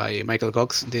article by Michael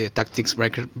Cox, the tactics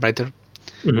writer,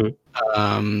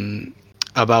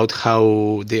 about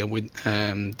how the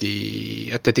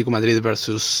Atletico Madrid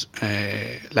versus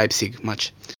Leipzig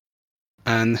match,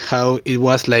 and how it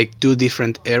was like 2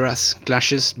 different eras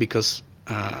clashes because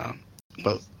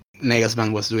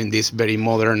Nagelsmann was doing this very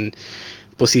modern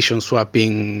position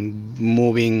swapping,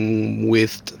 moving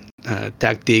with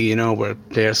tactic, where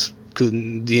players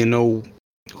didn't know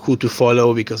who to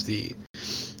follow because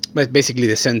but basically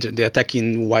the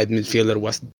attacking wide midfielder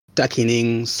was tucking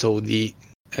in, so the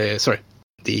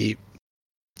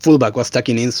fullback was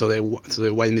tucking in, so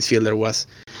the wide midfielder was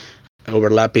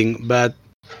overlapping. But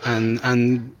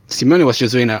and Simeone was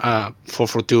just doing a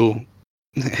 4-4-2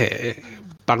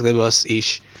 park the bus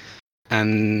ish.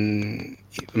 And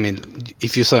I mean,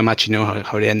 if you saw the match, you know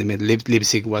how it ended.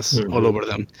 Leipzig was all over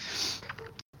them.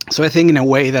 So I think in a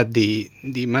way that the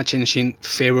match engine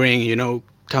favoring,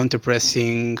 counter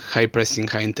pressing, high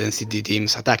intensity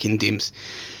teams, attacking teams,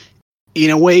 in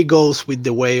a way goes with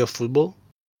the way of football,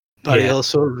 but it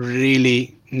also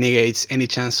really negates any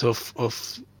chance of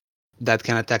that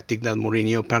kind of tactic that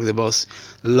Mourinho park the bus,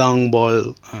 long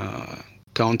ball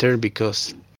counter,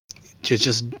 because you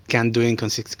just can't do it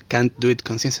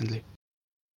consistently.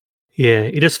 Yeah,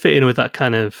 it does fit in with that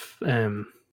kind of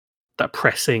that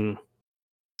pressing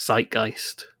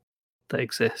zeitgeist that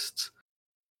exists.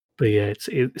 But yeah,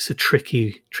 it's a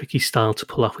tricky style to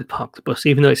pull off with Park the Bus,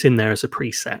 even though it's in there as a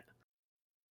preset.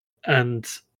 And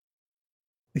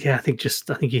yeah, I think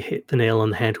you hit the nail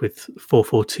on the head with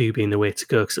 4-4-2 being the way to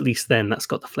go, because at least then that's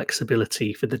got the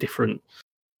flexibility for the different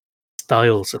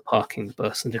styles of parking the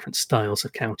bus and different styles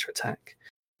of counter-attack,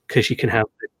 because you can have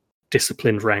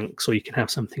disciplined ranks or you can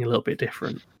have something a little bit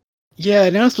different. Yeah,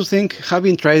 and I also think,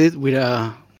 having tried it with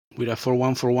a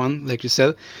 4-1-4-1, like you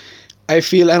said, I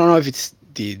don't know if it's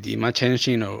the match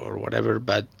engine or whatever,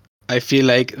 but I feel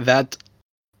like that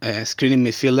screening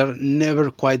midfielder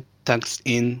never quite tucks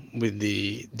in with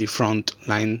the front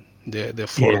line, the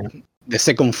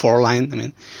second 4 line. I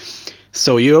mean,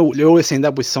 so you always end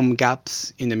up with some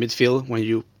gaps in the midfield when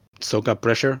you soak up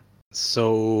pressure.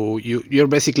 So you're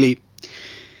basically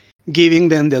giving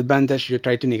them the advantage you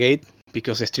try to negate,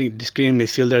 because the screening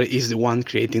midfielder is the one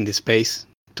creating the space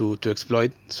to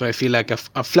exploit. So I feel like a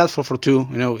flat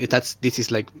 4-4-2, this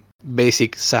is like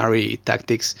basic Sarri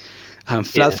tactics.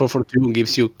 Flat 4-4-2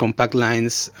 gives you compact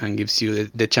lines and gives you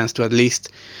the chance to at least,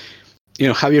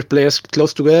 have your players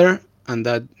close together, and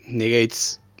that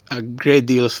negates a great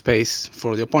deal of space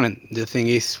for the opponent. The thing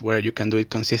is where you can do it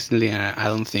consistently, and I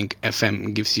don't think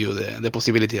FM gives you the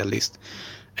possibility, at least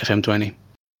FM20.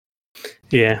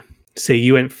 Yeah. So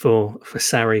you went for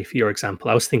Sarri for your example.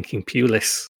 I was thinking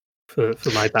Pulis for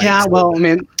my bank. Yeah, well, I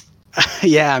mean,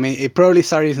 probably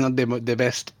Sarri is not the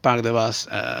best part of us.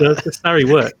 The Sarri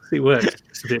works. It works.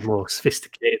 It's a bit more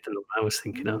sophisticated than what I was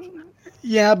thinking of.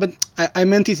 Yeah, but I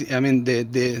meant it. I mean,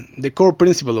 the core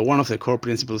principle, or one of the core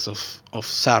principles of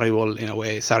Sarri ball, in a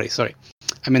way. Sorry,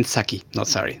 I meant Sacchi, not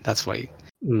Sarri. That's why.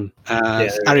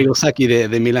 Arrigo Sacchi,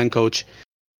 the Milan coach.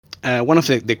 One of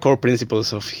the core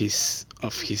principles of his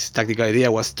tactical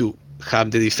idea was to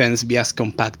have the defense be as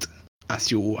compact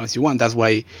as you want. That's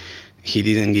why he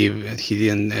didn't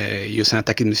use an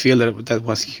attacking midfielder.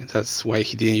 That's why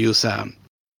he didn't use a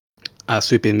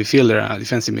sweeping midfielder, a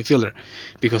defensive midfielder,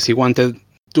 because he wanted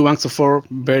 2 banks of 4,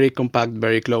 very compact,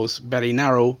 very close, very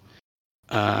narrow,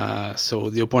 so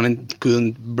the opponent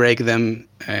couldn't break them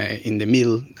in the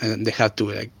middle, and they had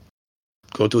to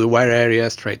go to the wide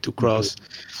areas, try to cross.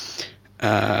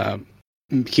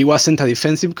 He wasn't a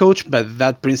defensive coach, but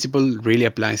that principle really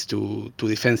applies to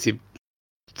defensive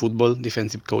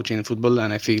coaching in football,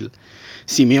 and I feel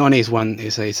Simeone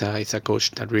is a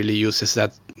coach that really uses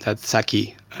that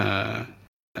Sacchi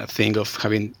thing of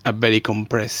having a very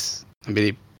compact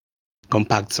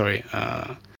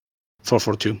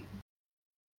 4-4-2.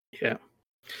 Yeah.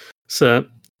 So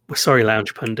we're sorry,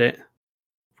 Lounge Pundit.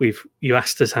 You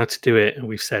asked us how to do it, and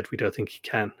we've said we don't think you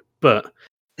can. But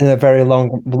in a very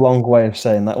long way of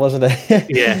saying that, wasn't it?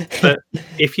 yeah. But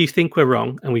if you think we're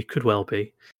wrong, and we could well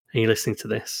be, and you're listening to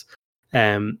this,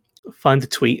 find a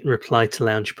tweet and reply to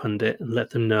Lounge Pundit and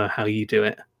let them know how you do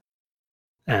it.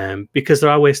 Because there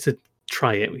are ways to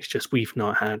try it. It's just we've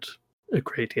not had a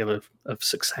great deal of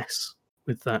success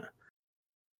with that.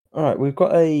 All right, we've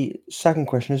got a second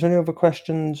question. Is there any other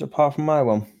questions apart from my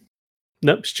one?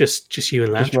 Nope, it's just you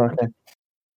and Lounge.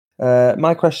 Okay.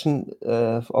 My question,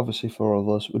 obviously for all of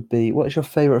us, would be: what is your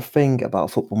favourite thing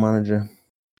about Football Manager?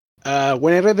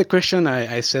 When I read the question,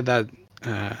 I said that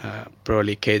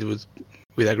probably Kate would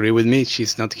agree with me.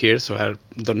 She's not here, so I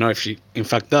don't know if she, in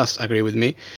fact, does agree with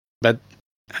me. But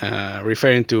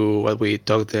referring to what we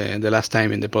talked the last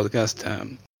time in the podcast,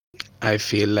 I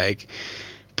feel like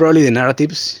probably the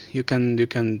narratives you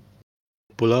can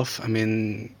pull off. I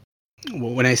mean,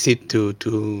 when I sit to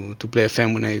play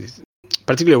FM,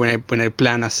 particularly when I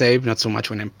plan a save, not so much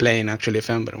when I'm playing actually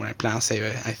FM, but when I plan a save,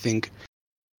 I think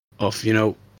of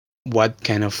what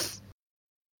kind of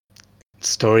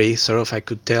story sort of I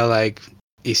could tell. Like,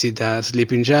 is it a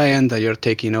sleeping giant that you're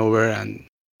taking over and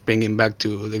bringing back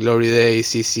to the glory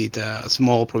days? Is it a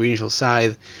small provincial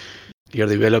side you're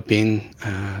developing,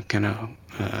 kind of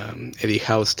Eddie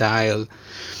Howe style?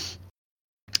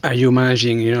 Are you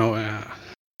managing,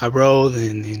 abroad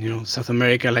in South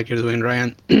America like you're doing,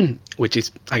 Ryan, which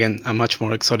is again a much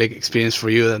more exotic experience for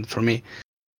you than for me.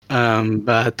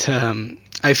 But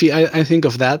I think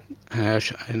of that,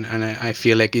 and I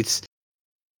feel like it's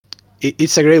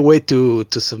a great way to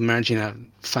submerge in a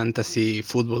fantasy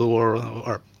football world,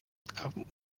 a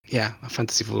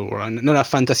fantasy football world, not a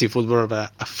fantasy football,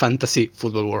 but a fantasy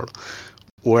football world,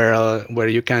 where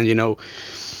you can,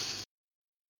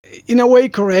 in a way,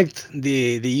 correct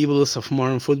the evils of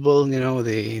modern football.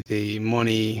 The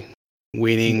money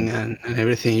winning and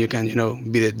everything. You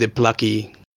can, be the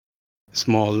plucky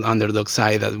small underdog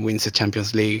side that wins the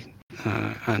Champions League,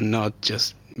 and not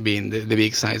just being the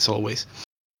big sides always.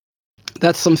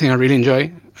 That's something I really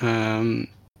enjoy. I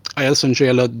also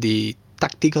enjoy a lot the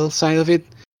tactical side of it.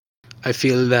 I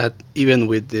feel that even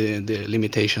with the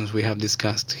limitations we have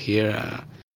discussed here,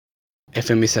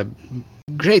 FM is a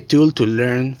great tool to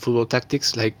learn football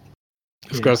tactics. Like,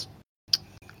 of course,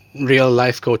 real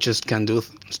life coaches can do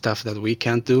stuff that we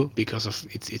can't do because of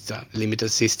it's a limited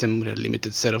system with a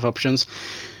limited set of options.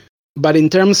 But in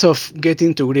terms of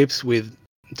getting to grips with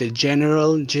the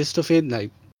general gist of it,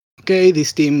 like, okay,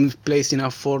 this team plays in a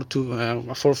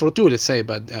 4-4-2, let's say,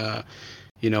 but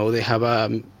they have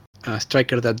a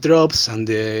striker that drops, and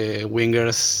the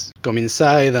wingers come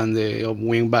inside, and the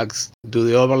wing backs do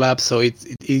the overlap. So it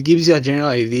gives you a general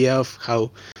idea of how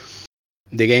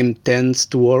the game tends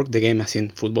to work. The game as in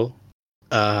football,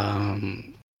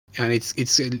 and it's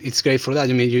great for that.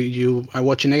 I mean, you are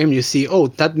watching a game, you see, oh,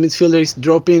 that midfielder is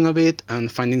dropping a bit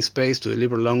and finding space to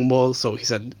deliver long balls, so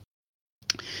he's a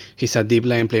deep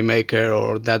line playmaker,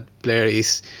 or that player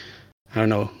is, I don't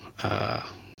know,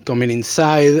 coming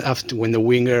inside after when the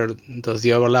winger does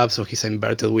the overlap, so he's an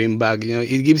inverted wing back.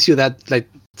 It gives you that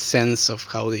sense of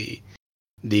how the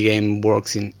game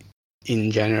works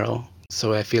in general.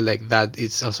 So I feel like that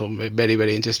is also very,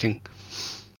 very interesting.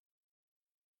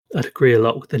 I'd agree a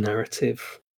lot with the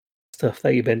narrative stuff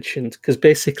that you mentioned, because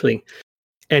basically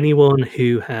anyone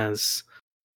who has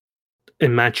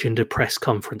imagined a press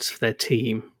conference for their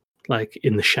team, like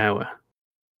in the shower,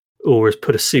 or has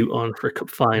put a suit on for a cup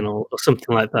final or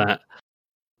something like that,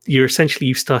 you've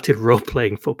started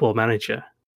role-playing Football Manager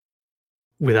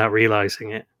without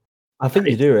realising it. I think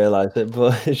you do realise it,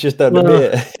 but it's just don't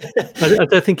admit it. I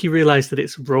don't think you realise that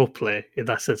it's role-play in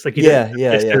that sense. Like, you don't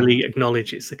necessarily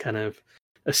acknowledge it's a kind of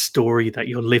a story that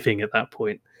you're living at that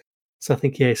point. So I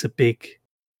think, it's a big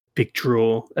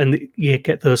draw. And you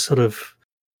get those sort of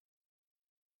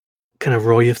kind of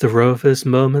Roy of the Rovers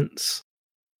moments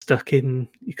stuck in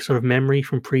your sort of memory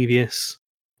from previous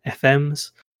FMs.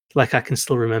 Like, I can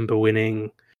still remember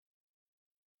winning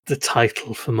the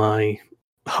title for my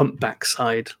humpback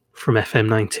side from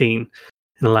FM19 in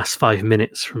the last 5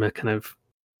 minutes from a kind of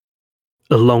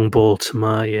a long ball to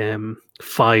my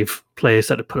 5 players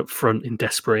that had put up front in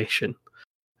desperation.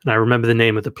 And I remember the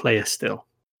name of the player still.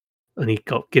 And he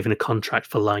got given a contract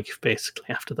for life, basically,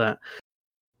 after that.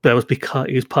 But it was because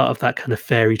he was part of that kind of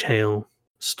fairy tale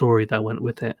story that went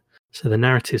with it. So the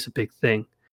narrative's a big thing.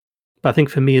 But I think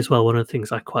for me as well, one of the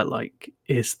things I quite like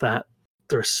is that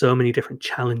there are so many different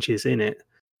challenges in it.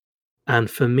 And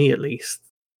for me, at least,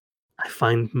 I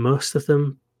find most of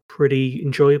them pretty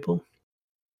enjoyable.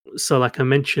 So like I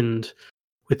mentioned,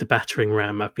 with the battering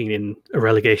ram, I've been in a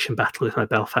relegation battle with my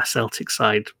Belfast Celtic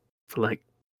side for like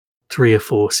 3 or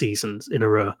 4 seasons in a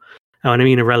row. And when I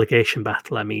mean a relegation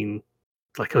battle, I mean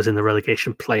like I was in the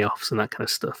relegation playoffs and that kind of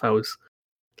stuff. I was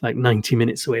like 90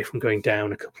 minutes away from going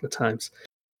down a couple of times.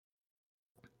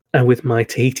 And with my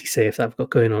Tahiti save that I've got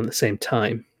going on at the same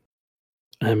time,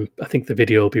 I think the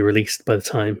video will be released by the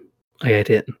time I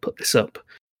edit and put this up.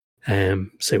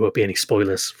 So it won't be any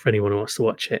spoilers for anyone who wants to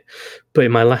watch it. But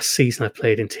in my last season I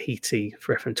played in Tahiti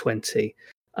for FM20,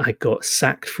 I got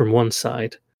sacked from one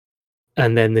side,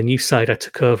 and then the new side I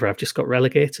took over, I've just got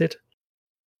relegated.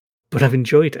 But I've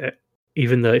enjoyed it,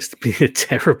 even though it's been a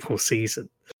terrible season.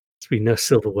 It's been no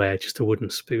silverware, just a wooden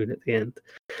spoon at the end.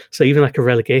 So even like a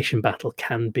relegation battle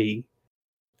can be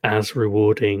as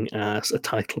rewarding as a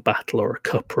title battle or a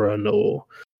cup run or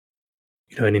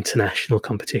an international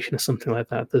competition or something like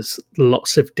that. There's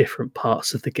lots of different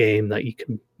parts of the game that you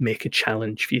can make a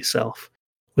challenge for yourself,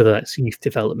 whether that's youth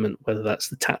development, whether that's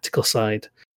the tactical side,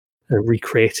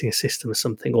 recreating a system or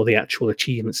something, or the actual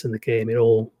achievements in the game. It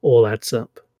all adds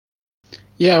up.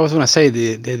 Yeah, I was gonna say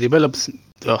the development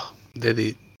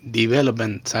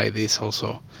side is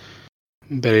also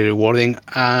very rewarding.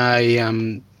 I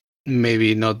am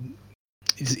maybe not.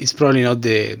 It's probably not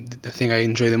the thing I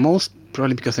enjoy the most.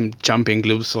 Probably because I'm jumping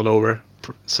clubs all over,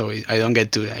 so I don't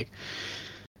get to like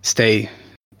stay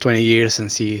 20 years and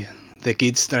see the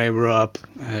kids that I grew up,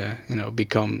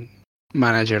 become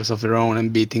managers of their own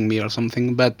and beating me or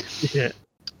something. But yeah.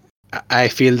 I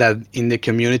feel that in the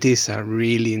communities, I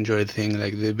really enjoy the thing,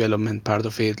 like the development part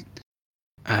of it,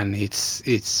 and it's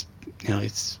I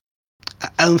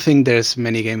don't think there's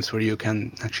many games where you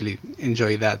can actually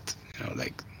enjoy that,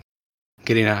 like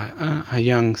getting a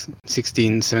young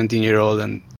 16, 17-year-old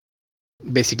and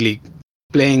basically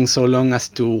playing so long as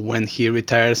to when he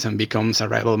retires and becomes a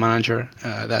rival manager.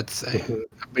 That's a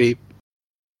very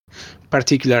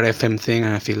particular FM thing,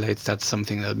 and I feel like that's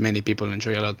something that many people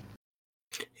enjoy a lot.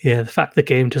 Yeah, the fact the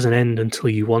game doesn't end until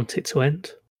you want it to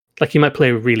end. Like you might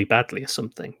play really badly or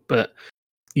something, but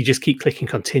you just keep clicking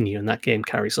continue and that game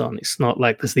carries on. It's not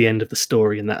like there's the end of the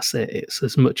story and that's it. It's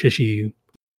as much as you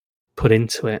put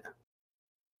into it.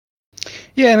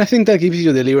 Yeah, and I think that gives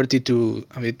you the liberty to,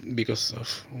 because of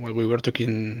what we were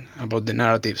talking about the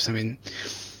narratives. I mean,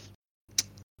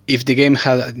 if the game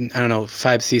had,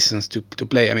 5 seasons to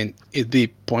play, it'd be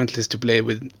pointless to play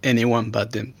with anyone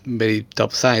but the very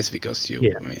top sides because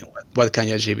what can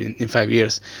you achieve in 5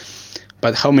 years?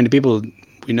 But how many people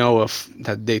we know of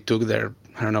that they took their,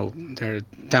 their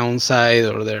town side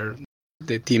or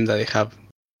the team that they have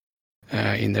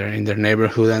in their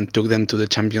neighborhood and took them to the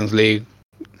Champions League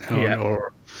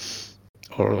or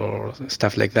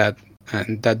stuff like that,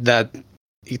 and that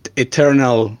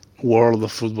eternal world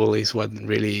of football is what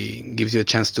really gives you a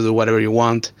chance to do whatever you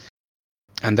want,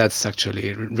 and that's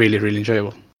actually really, really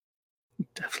enjoyable.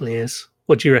 Definitely is.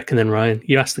 What do you reckon then, Ryan?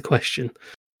 You asked the question,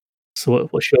 so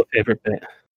what's your favourite bit?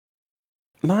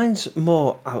 Mine's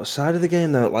more outside of the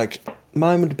game though. Like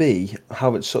mine would be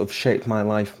how it sort of shaped my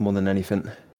life more than anything.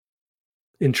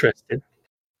 Interesting.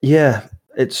 Yeah,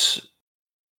 it's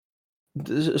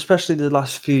especially the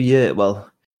last few years. Well,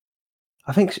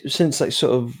 I think since like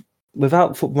sort of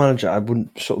without Football Manager, I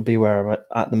wouldn't sort of be where I'm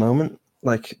at the moment.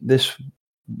 Like this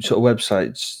sort of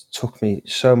website took me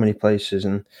so many places,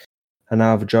 and I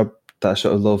now have a job that I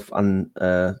sort of love and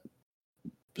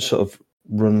sort of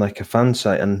run like a fan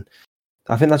site, and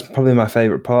I think that's probably my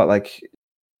favorite part. Like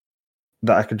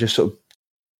that I could just sort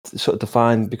of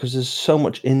define because there's so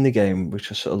much in the game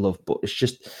which I sort of love, but it's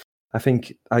just I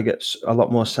think I get a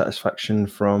lot more satisfaction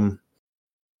from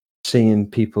seeing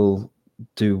people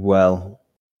do well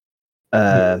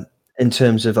in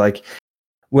terms of like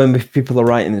when people are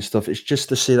writing and stuff. It's just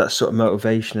to see that sort of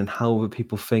motivation and how other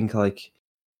people think. Like,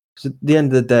 'cause at the end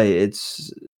of the day,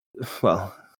 it's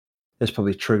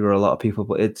probably trigger a lot of people,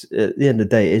 but it's at the end of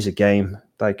the day, it is a game.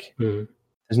 Like,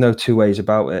 there's no two ways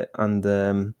about it,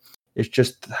 and it's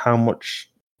just how much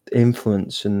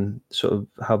influence and sort of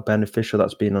how beneficial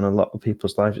that's been on a lot of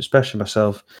people's lives, especially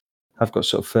myself. I've got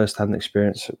sort of first-hand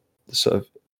experience of sort of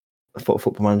what a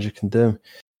Football Manager can do.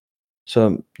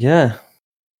 So yeah,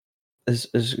 as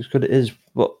good it is.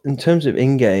 But in terms of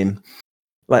in-game,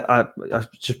 like I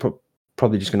just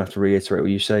probably just gonna have to reiterate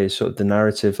what you say is sort of the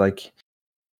narrative. Like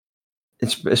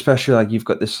it's especially like you've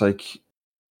got this like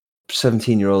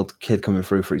 17-year-old kid coming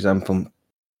through, for example,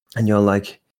 and you're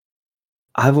like,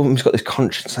 I've almost got this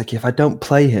conscience. Like if I don't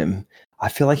play him, I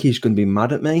feel like he's going to be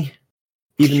mad at me.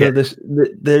 Even though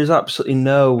there's absolutely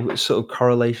no sort of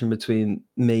correlation between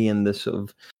me and the sort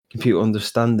of computer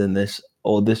understanding this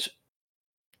or this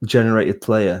generated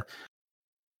player.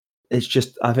 it's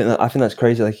just I think that's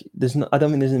crazy. Like I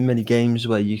don't think there's many games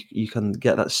where you can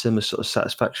get that similar sort of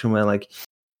satisfaction where like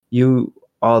you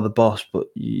are the boss, but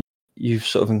you've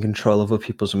sort of in control of other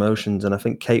people's emotions. And I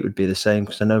think Kate would be the same,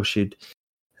 because I know she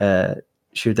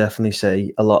would definitely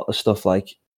say a lot of stuff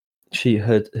like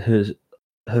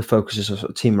her focus is on sort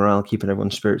of team morale, keeping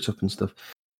everyone's spirits up and stuff.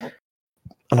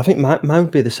 And I think mine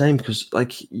would be the same, because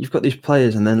like you've got these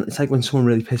players, and then it's like when someone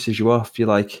really pisses you off, you're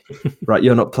like, right,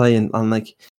 you're not playing, and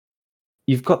like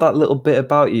you've got that little bit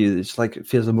about you. It's like it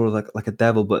feels more like a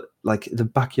devil, but like in the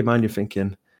back of your mind, you're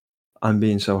thinking, I'm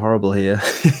being so horrible here.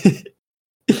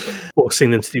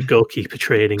 Forcing them to do goalkeeper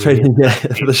training. Yeah,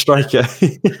 for the striker.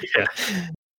 Yeah.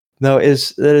 No,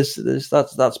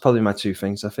 that's probably my two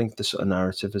things. I think the sort of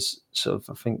narrative is sort of,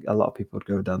 I think a lot of people would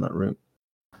go down that route.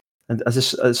 And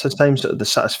it's the same sort of the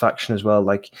satisfaction as well.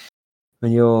 Like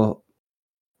when you're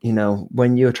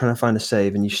trying to find a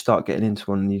save and you start getting into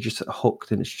one and you're just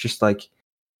hooked, and it's just like,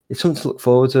 it's something to look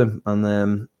forward to.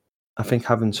 And I think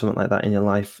having something like that in your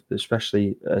life,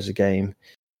 especially as a game,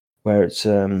 where it's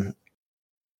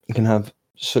it can have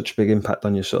such a big impact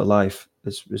on your sort of life,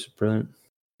 is brilliant.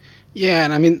 Yeah,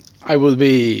 and I mean, I will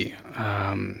be.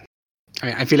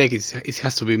 I feel like it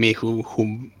has to be me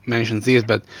who mentions this,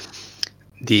 but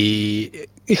it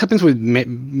happens with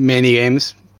many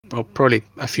games, or probably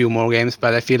a few more games.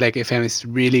 But I feel like FM is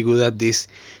really good at this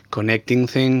connecting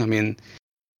thing. I mean,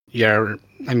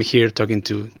 I'm here talking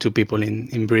to two people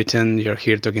in Britain. You're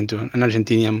here talking to an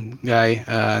Argentinian guy,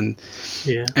 and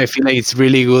I feel like it's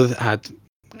really good at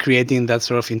creating that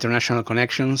sort of international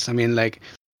connections. I mean, like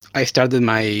I started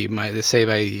the save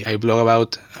I blog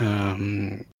about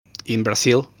in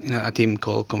Brazil in a team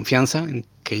called Confiança. In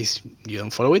case you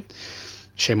don't follow it,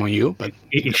 shame on you. But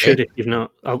you should if you've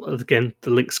not. Again, the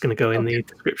link's going to go in the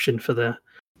description for the.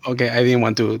 Okay, I didn't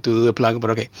want to do the plug, but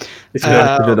okay. You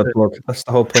have to do the plug. That's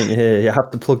the whole point here. You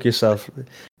have to plug yourself,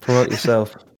 promote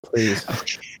yourself, please.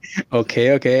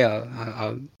 Okay.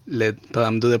 I'll let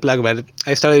Pam do the plug. But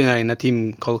I started in a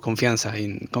team called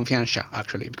Confiança,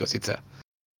 actually, because it's a.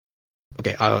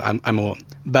 Okay, I'm on.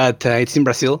 But it's in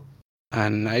Brazil,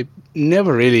 and I've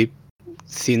never really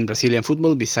seen Brazilian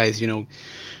football besides,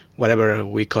 whatever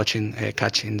we catch in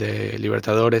the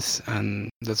Libertadores and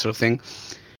that sort of thing.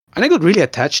 And I got really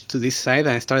attached to this side,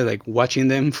 and I started like watching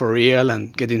them for real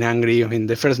and getting angry. I mean,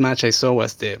 the first match I saw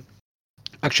was the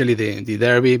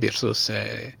derby versus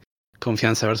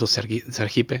Confiança versus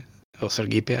Sergipe,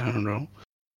 I don't know.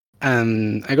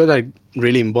 And I got like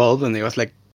really involved, and it was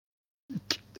like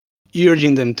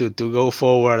urging them to go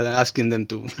forward, asking them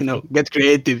to get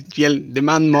creative, yell,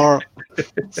 demand more.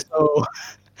 So.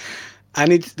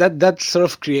 And it's that sort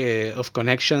of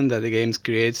connection that the games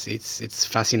creates. It's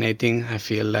fascinating. I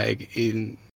feel like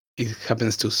it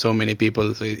happens to so many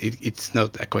people. So it's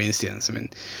not a coincidence. I mean,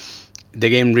 the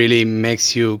game really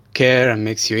makes you care and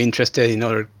makes you interested in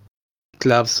other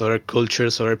clubs, other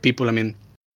cultures, other people. I mean,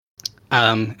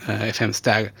 Adam FM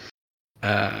Stag,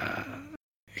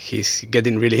 he's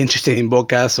getting really interested in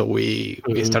Boca, so we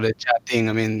started chatting.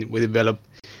 I mean, we developed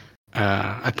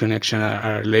a connection,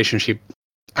 a relationship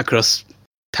across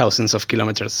thousands of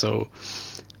kilometers. So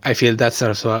I feel that's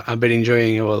also a very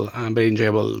enjoyable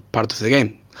part of the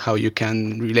game. How you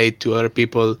can relate to other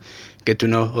people, get to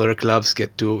know other clubs,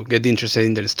 get interested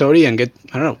in their story, and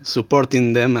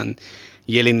supporting them and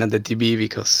yelling at the TV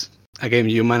because a club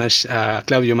you manage in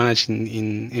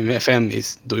FM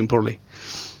is doing poorly.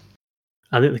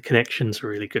 I think the connection's a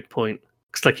really good point.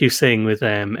 It's like you're saying with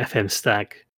FM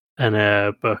Stag. And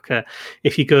Boca,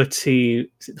 if you go to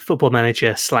the Football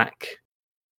Manager Slack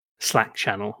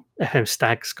channel, FM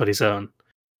Stag's got his own,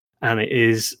 and it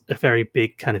is a very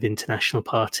big kind of international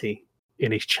party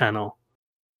in his channel,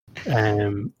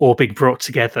 all being brought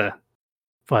together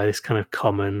by this kind of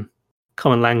common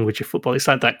language of football. It's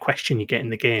like that question you get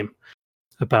in the game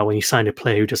about when you sign a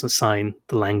player who doesn't sign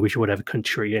the language of whatever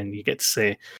country, and you get to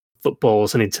say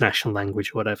football's an international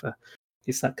language or whatever.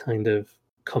 It's that kind of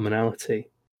commonality.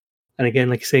 And again,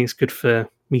 like you're saying, it's good for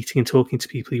meeting and talking to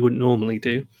people you wouldn't normally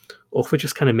do, or for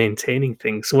just kind of maintaining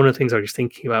things. So one of the things I was just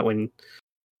thinking about when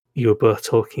you were both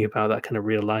talking about that kind of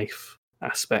real life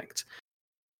aspect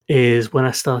is when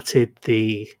I started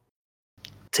the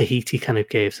Tahiti kind of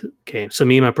game. So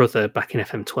me and my brother back in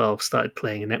FM12 started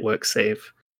playing a network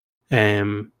save.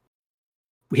 We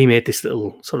made this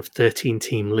little sort of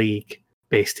 13-team league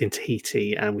based in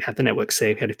Tahiti, and we had the network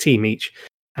save. We had a team each,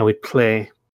 and we'd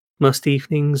play most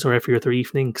evenings or every other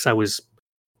evening, because I was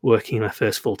working my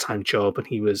first full-time job and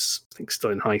he was, I think,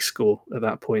 still in high school at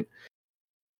that point.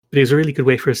 But it was a really good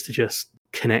way for us to just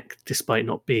connect despite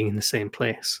not being in the same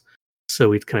place. So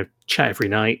we'd kind of chat every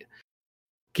night.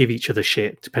 give each other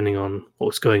shit depending on what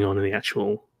was going on in the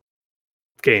actual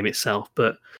game itself.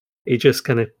 But it just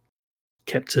kind of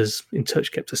kept us in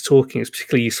touch, kept us talking. It was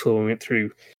particularly useful when we went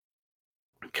through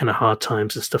kind of hard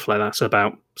times and stuff like that. So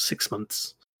about 6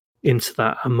 months into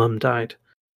that, our mum died,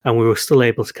 and we were still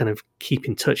able to kind of keep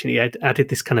in touch. And it added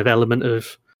this kind of element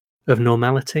of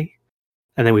normality.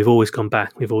 And then we've always gone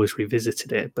back, we've always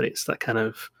revisited it, but it's that kind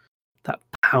of that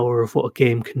power of what a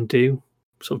game can do,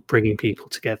 sort of bringing people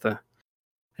together.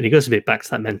 And it goes a bit back to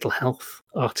that mental health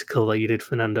article that you did,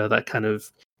 Fernando, that kind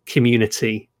of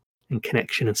community and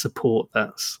connection and support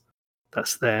that's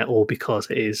there, all because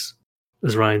it is,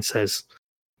 as Ryan says,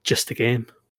 just a game.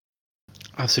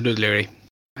 Absolutely, Ray.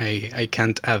 I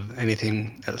can't add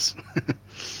anything else.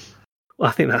 Well,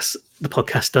 I think that's the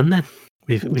podcast done then.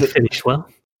 We've finished well.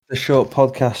 The short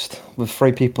podcast with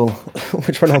 3 people,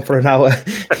 which went on for an hour.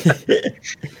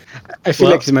 I feel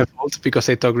like it's my fault because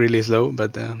I talk really slow,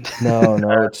 but No,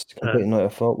 it's completely not your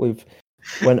fault. We've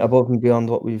went above and beyond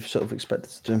what we've sort of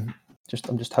expected to do.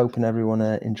 I'm just hoping everyone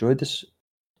enjoyed this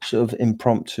sort of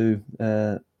impromptu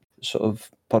sort of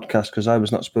podcast, because I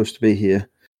was not supposed to be here.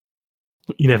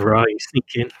 You never are. You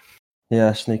sneak in.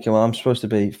 Yeah, sneaking. Well, I'm supposed to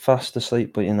be fast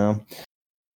asleep, but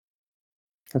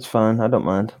that's fine. I don't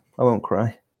mind. I won't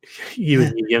cry. You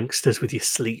and your youngsters with your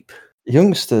sleep.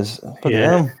 Youngsters? But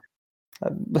yeah.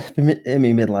 In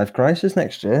my midlife crisis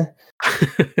next year.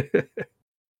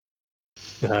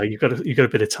 No, you've got a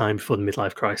bit of time before the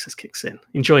midlife crisis kicks in.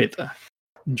 Enjoy it, though.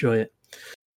 Enjoy it.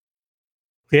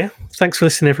 Yeah, thanks for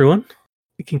listening, everyone.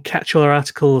 You can catch all our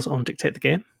articles on Dictate the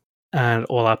Game and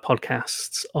all our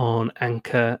podcasts on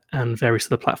Anchor and various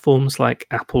other platforms like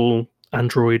Apple,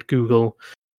 Android, Google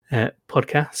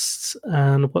podcasts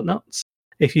and whatnot.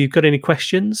 If you've got any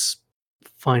questions,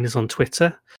 find us on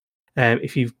Twitter.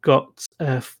 If you've got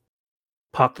a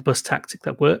Park the Bus tactic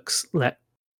that works, let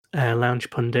Lounge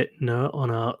Pundit know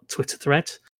on our Twitter thread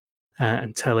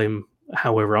and tell him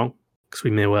how we're wrong, because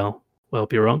we may well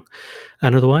be wrong.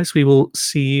 And otherwise, we will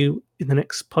see you in the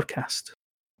next podcast.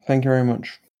 Thank you very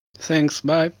much. Thanks.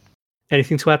 Bye.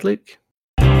 Anything to add, Luke?